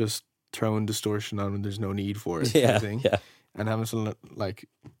 Stop just throwing distortion on when there's no need for it. kind yeah, of thing. yeah, And having to like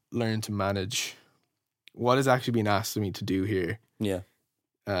learn to manage what is actually being asked of me to do here. yeah.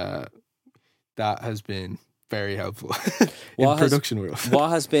 That has been very helpful in What has- production world. What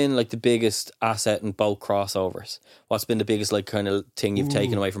has been like the biggest asset in both crossovers? What's been the biggest like kind of thing you've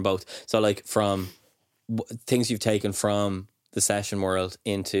taken away from both? So like from things you've taken from the session world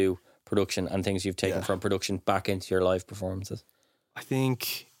into production, and things you've taken from production back into your live performances. I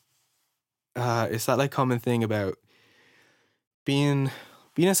think it's that like common thing about being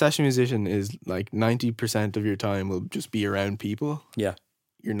a session musician is like 90% of your time will just be around people. Yeah.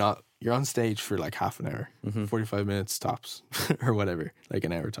 You're on stage for like half an hour, 45 minutes tops, or whatever, like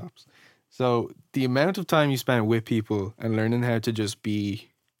an hour tops. So the amount of time you spend with people and learning how to just be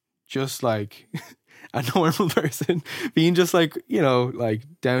just like a normal person, being just like, you know, like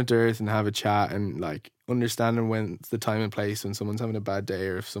down to earth and have a chat, and like understanding when it's the time and place when someone's having a bad day,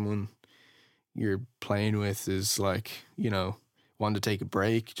 or if someone you're playing with is like, you know, wanting to take a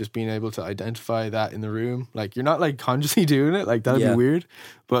break, just being able to identify that in the room. Like you're not like consciously doing it, like that'd be weird,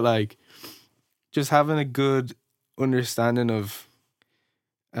 but like just having a good understanding of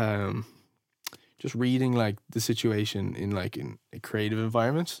just reading like the situation in like in a creative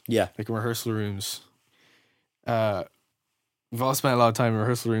environment. Yeah. Like in rehearsal rooms. We've all spent a lot of time in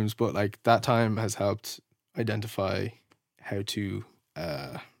rehearsal rooms, but like that time has helped identify how to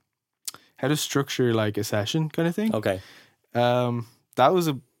structure like a session kind of thing. Okay. That was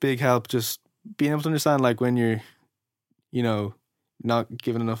a big help, just being able to understand like when you're, you know, not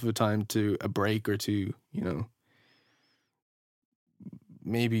giving enough of a time to a break, or to, you know,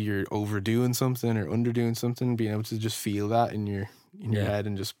 maybe you're overdoing something or underdoing something, being able to just feel that in your head,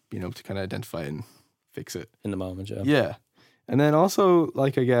 and just being able to kind of identify it and fix it In the moment, yeah. yeah. And then also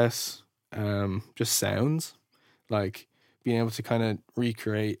like I guess just sounds, like being able to kind of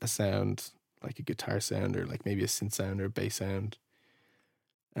recreate a sound, like a guitar sound, or like maybe a synth sound or a bass sound.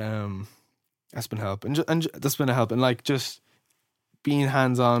 That's been help, and that's been a help, and like just being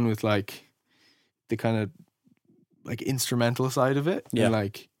hands on with like the kind of like instrumental side of it, Yeah. and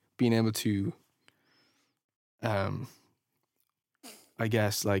like being able to, I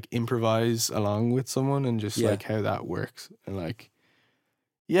guess like improvise along with someone, and just like how that works, and like.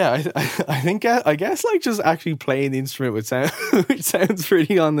 Yeah, I guess like just actually playing the instrument with sound, which sounds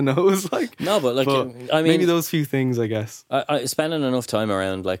pretty on the nose. Like No, but like but I mean, maybe those few things, I guess. I spending enough time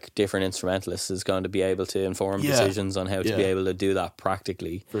around like different instrumentalists is going to be able to inform decisions on how to be able to do that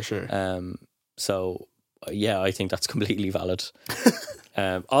practically. For sure. So yeah, I think that's completely valid.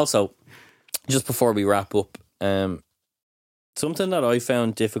 Also, just before we wrap up, something that I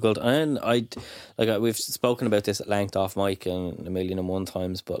found difficult, and we've spoken about this at length off mic and 1,000,001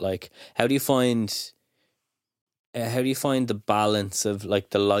 times, but like, how do you find the balance of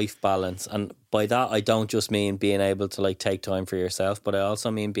like the life balance? And by that, I don't just mean being able to like take time for yourself, but I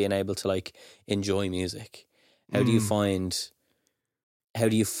also mean being able to like enjoy music. How do you find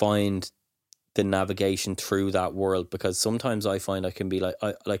the navigation through that world? Because sometimes I find I can be like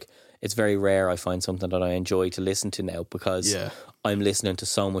it's very rare I find something that I enjoy to listen to now, because I'm listening to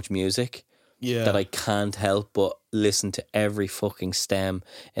so much music that I can't help but listen to every fucking stem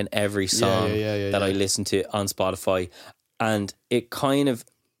and every song that I listen to on Spotify. And it kind of,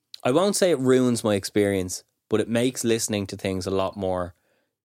 I won't say it ruins my experience, but it makes listening to things a lot more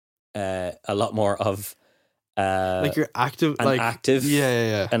of like you're active, an like active,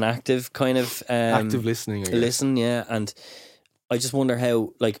 an active kind of active listening. Listen, yeah, and I just wonder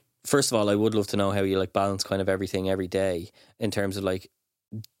how, like, first of all, I would love to know how you like balance kind of everything every day in terms of like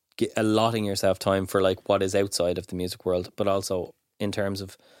allotting yourself time for like what is outside of the music world, but also in terms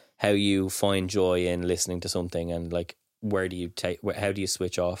of how you find joy in listening to something and like how do you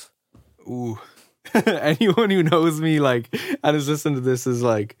switch off? Ooh, anyone who knows me like and is listening to this is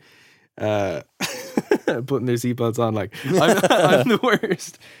like putting their seatbelts on. Like I'm the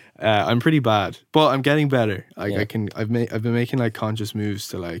worst. I'm pretty bad, but I'm getting better. Like I've been making like conscious moves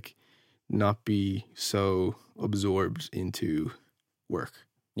to like not be so absorbed into work.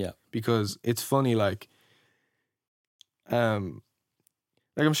 Yeah, because it's funny, like I'm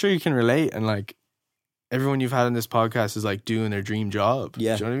sure you can relate, and like everyone you've had in this podcast is like doing their dream job.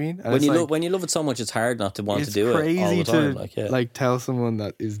 Yeah, do you know what I mean? And when you love it so much, it's hard not to want to do it all the time. It's crazy to like tell someone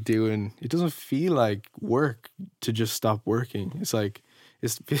that is doing it doesn't feel like work to just stop working. It's like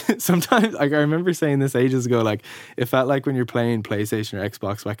it's sometimes like I remember saying this ages ago. Like it felt like when you're playing PlayStation or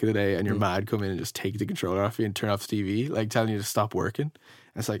Xbox back in the day, and your mad come in and just take the controller off you and turn off the TV, like telling you to stop working.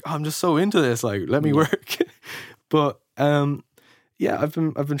 It's like, oh, I'm just so into this. Like, let me work. But I've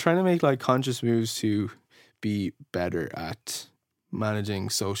been trying to make like conscious moves to be better at managing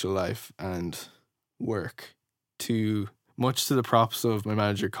social life and work. Much to the props of my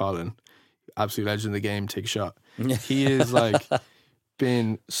manager Colin, absolute legend of the game. Take a shot. He is like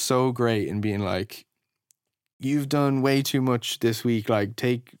been so great in being like, you've done way too much this week. Like,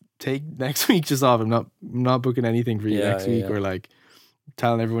 take next week just off. I'm not booking anything for you next week, or like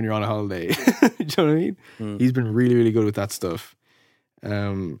telling everyone you're on a holiday. Do you know what I mean? He's been really, really good with that stuff.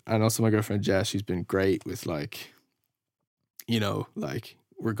 And also my girlfriend Jess, she's been great with like, you know, like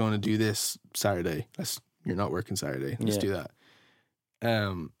we're going to do this Saturday. You're not working Saturday. Let's do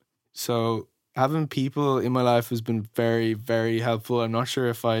that. So having people in my life has been very, very helpful. I'm not sure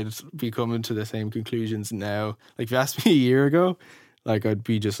if I'd be coming to the same conclusions now. Like if you asked me a year ago, like I'd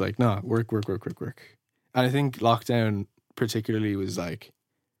be just like, nah, work. And I think lockdown particularly was like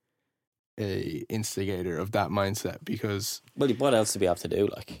a instigator of that mindset, because what else do we have to do?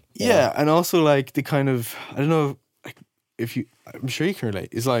 Like, and also like the kind of, I don't know, like I'm sure you can relate.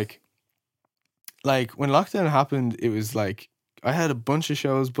 Is like when lockdown happened, it was like I had a bunch of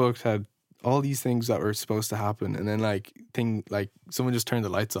shows booked, had all these things that were supposed to happen, and then like someone just turned the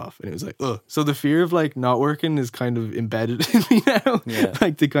lights off, and it was like, ugh. So the fear of like not working is kind of embedded in me now.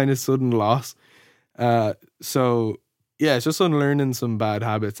 Like the kind of sudden loss. So yeah, it's just unlearning some bad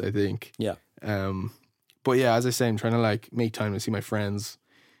habits, I think. Yeah. But yeah, as I say, I'm trying to like make time to see my friends.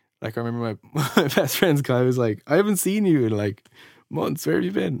 Like I remember my best friend's guy was like, I haven't seen you in like months. Where have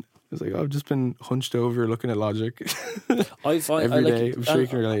you been? I was like, oh, I've just been hunched over looking at Logic every day. I'm sure you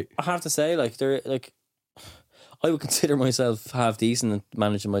can relate. I have to say, like, I would consider myself half decent at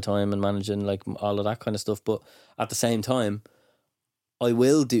managing my time and managing like all of that kind of stuff. But at the same time, I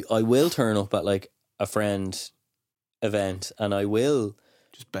will turn up at like a friend event, and I will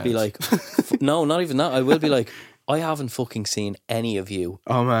just be like, no, not even that. I will be like, I haven't fucking seen any of you.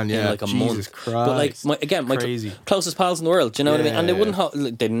 Oh man, yeah, in like a Jesus month. Christ. But like my closest pals in the world. Do you know what I mean? And they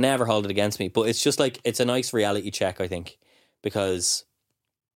wouldn't. They never hold it against me. But it's just like it's a nice reality check, I think, because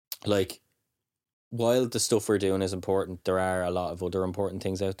like while the stuff we're doing is important, there are a lot of other important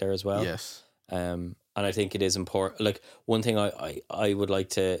things out there as well. Yes. And I think it is important. Like one thing I would like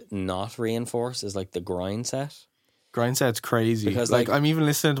to not reinforce is like the grind set. Grind set's crazy. Because like I'm even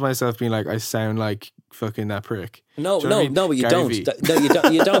listening to myself being like, I sound like fucking that prick. No, but you don't. No, you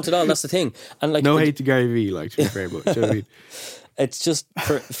don't at all. That's the thing. And like, no hate to Gary V, like, to be fair, but do you know what I mean? It's just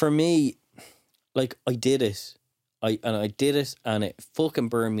for me, like I did it, and it fucking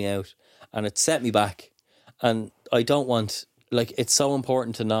burned me out, and it set me back, and I don't want, like, it's so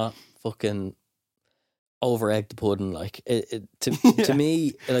important to not fucking over egg the pudding. Like to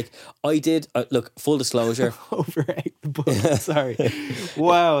me, like I did. Look, full disclosure, over egg the pudding. Sorry,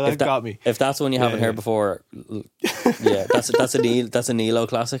 wow, that got me. If that's one you haven't heard before, yeah, that's a Nilo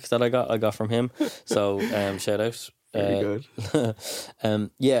classic that I got from him. So shout out. Very good.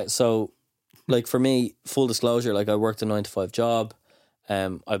 Yeah. So like for me, full disclosure, like I worked a 9-to-5 job.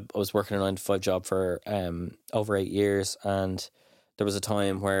 I was working a 9-to-5 job for over 8 years, and there was a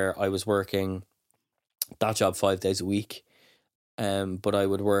time where I was working that job 5 days a week, but I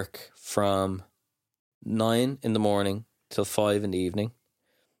would work from 9 in the morning till 5 in the evening.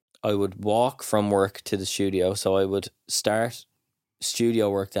 I would walk from work to the studio, so I would start studio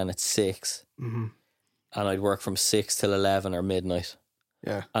work then at 6, and I'd work from 6 till 11 or midnight.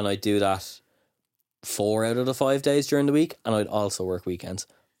 Yeah, and I'd do that 4 out of the 5 days during the week, and I'd also work weekends.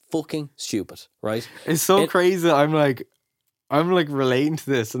 fucking stupid, right? It's so crazy. I'm like relating to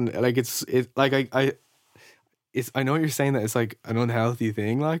this, and like I know what you're saying, that it's like an unhealthy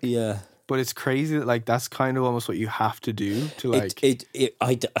thing, like, yeah. But it's crazy that like that's kind of almost what you have to do to like. I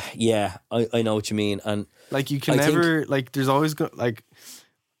know what you mean, and like you can never like. There's always like.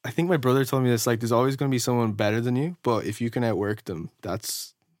 I think my brother told me this. Like, there's always going to be someone better than you, but if you can outwork them,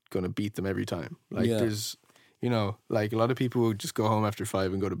 that's going to beat them every time. Like, there's, you know, like a lot of people would just go home after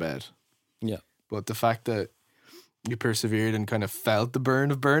 5 and go to bed. Yeah, but the fact that you persevered and kind of felt the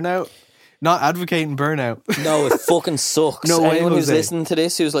burn of burnout. Not advocating burnout. No, it fucking sucks. No way, Anyone who's Jose. listening to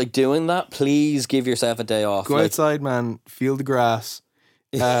this who's like doing that, please give yourself a day off. Go outside, man. Feel the grass.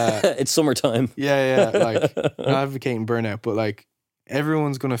 It's summertime. Yeah. Like, not advocating burnout, but like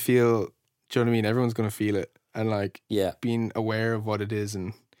everyone's gonna feel. Do you know what I mean? Everyone's gonna feel it, and like being aware of what it is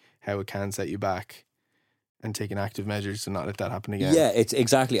and how it can set you back, and taking active measures to not let that happen again. Yeah, it's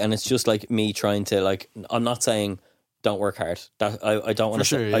exactly, and it's just like me trying to like. I'm not saying don't work hard. That I don't want to.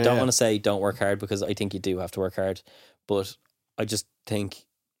 Sure, I don't want to say don't work hard, because I think you do have to work hard, but I just think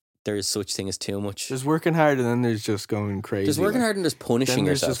there is such thing as too much. There's working hard, and then there's just going crazy. There's working hard, and there's punishing then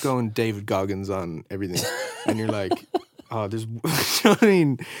there's yourself. Just going David Goggins on everything, and you're like, oh, there's. You know what I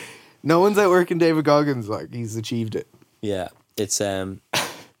mean? No one's out working David Goggins. Like, he's achieved it. Yeah, it's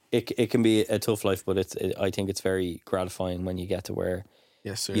it can be a tough life, but I think it's very gratifying when you get to where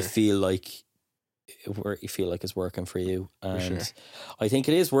yes, sir. you feel like it's working for you, and sure. I think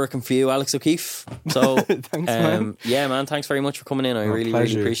it is working for you, Alex O'Keefe. So thanks, man. Yeah, man, thanks very much for coming in. I really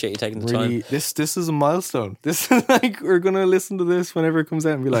appreciate you taking the time. This is a milestone. This is like, we're gonna listen to this whenever it comes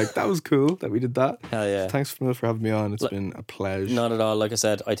out and be like, that was cool that we did that. Hell yeah. Thanks for having me on. It's been a pleasure. Not at all. Like I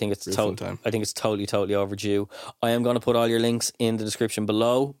said, I think it's totally overdue. I am going to put all your links in the description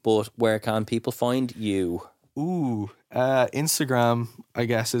below, but where can people find you? Instagram, I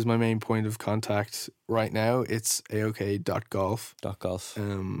guess, is my main point of contact right now. It's aok.golf.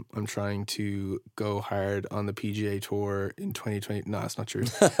 I'm trying to go hard on the PGA Tour in 2020. No, that's not true.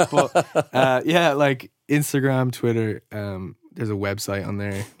 But yeah, like Instagram, Twitter. There's a website on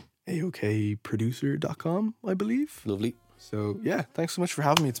there, aokproducer.com, I believe. Lovely. So yeah, thanks so much for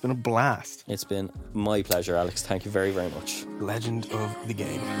having me. It's been a blast. It's been my pleasure, Alex. Thank you very, very much. Legend of the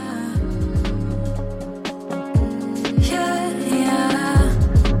game.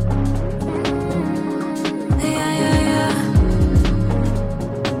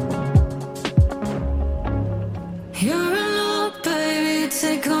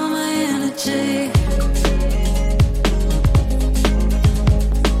 Take all my energy.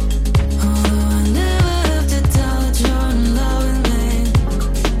 Although I never have to tell that you're in love with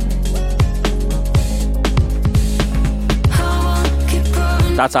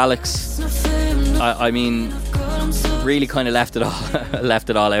me. That's Alex. I mean, really kind of left it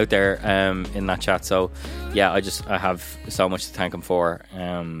all out there in that chat. So yeah, I have so much to thank him for.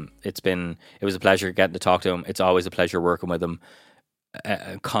 It was a pleasure getting to talk to him. It's always a pleasure working with him.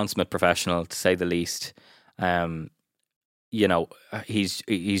 A consummate professional, to say the least. You know, he's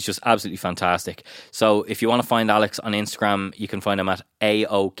just absolutely fantastic. So if you want to find Alex on Instagram, you can find him at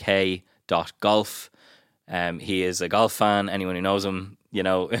aok.golf. He is a golf fan. Anyone who knows him, you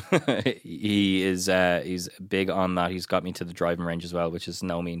know, he's big on that. He's got me to the driving range as well, which is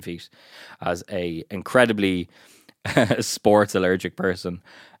no mean feat as a incredibly sports allergic person.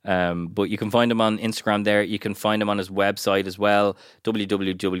 But you can find him on Instagram there. You can find him on his website as well,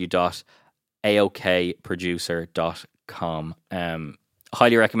 www.aokproducer.com.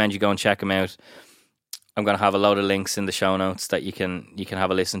 Highly recommend you go and check him out. I'm going to have a load of links in the show notes that you can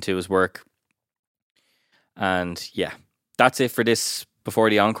have a listen to his work. And yeah, that's it for this before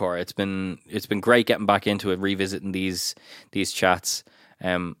the encore. It's been great getting back into it, revisiting these chats.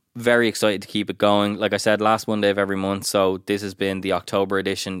 Very excited to keep it going. Like I said, last Monday of every month. So this has been the October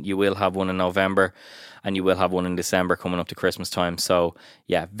edition. You will have one in November, and you will have one in December coming up to Christmas time. So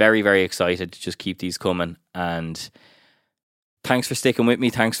yeah, very, very excited to just keep these coming. And thanks for sticking with me.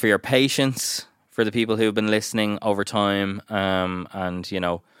 Thanks for your patience, for the people who've been listening over time. And you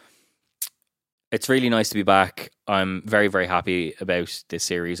know, it's really nice to be back. I'm very, very happy about this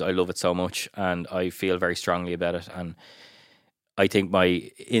series. I love it so much, and I feel very strongly about it. And I think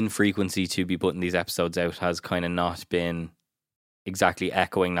my infrequency to be putting these episodes out has kind of not been exactly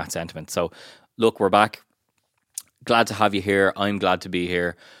echoing that sentiment. So look, we're back. Glad to have you here. I'm glad to be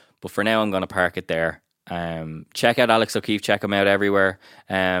here. But for now, I'm going to park it there. Check out Alex O'Keefe. Check him out everywhere.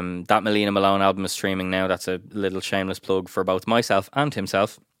 That Melina Malone album is streaming now. That's a little shameless plug for both myself and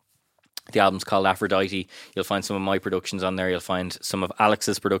himself. The album's called Aphrodite. You'll find some of my productions on there. You'll find some of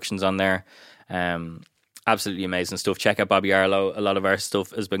Alex's productions on there. absolutely amazing stuff. Check out Bobby Arlo. A lot of our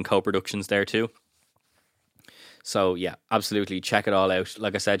stuff has been co-productions there too. So yeah, absolutely check it all out.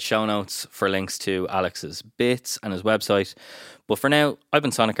 Like I said, show notes for links to Alex's bits and his website. But for now, I've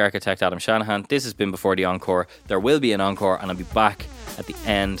been Sonic Architect Adam Shanahan. This has been Before the Encore. There will be an encore, and I'll be back at the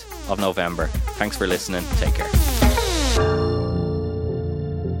end of November. Thanks for listening. Take care.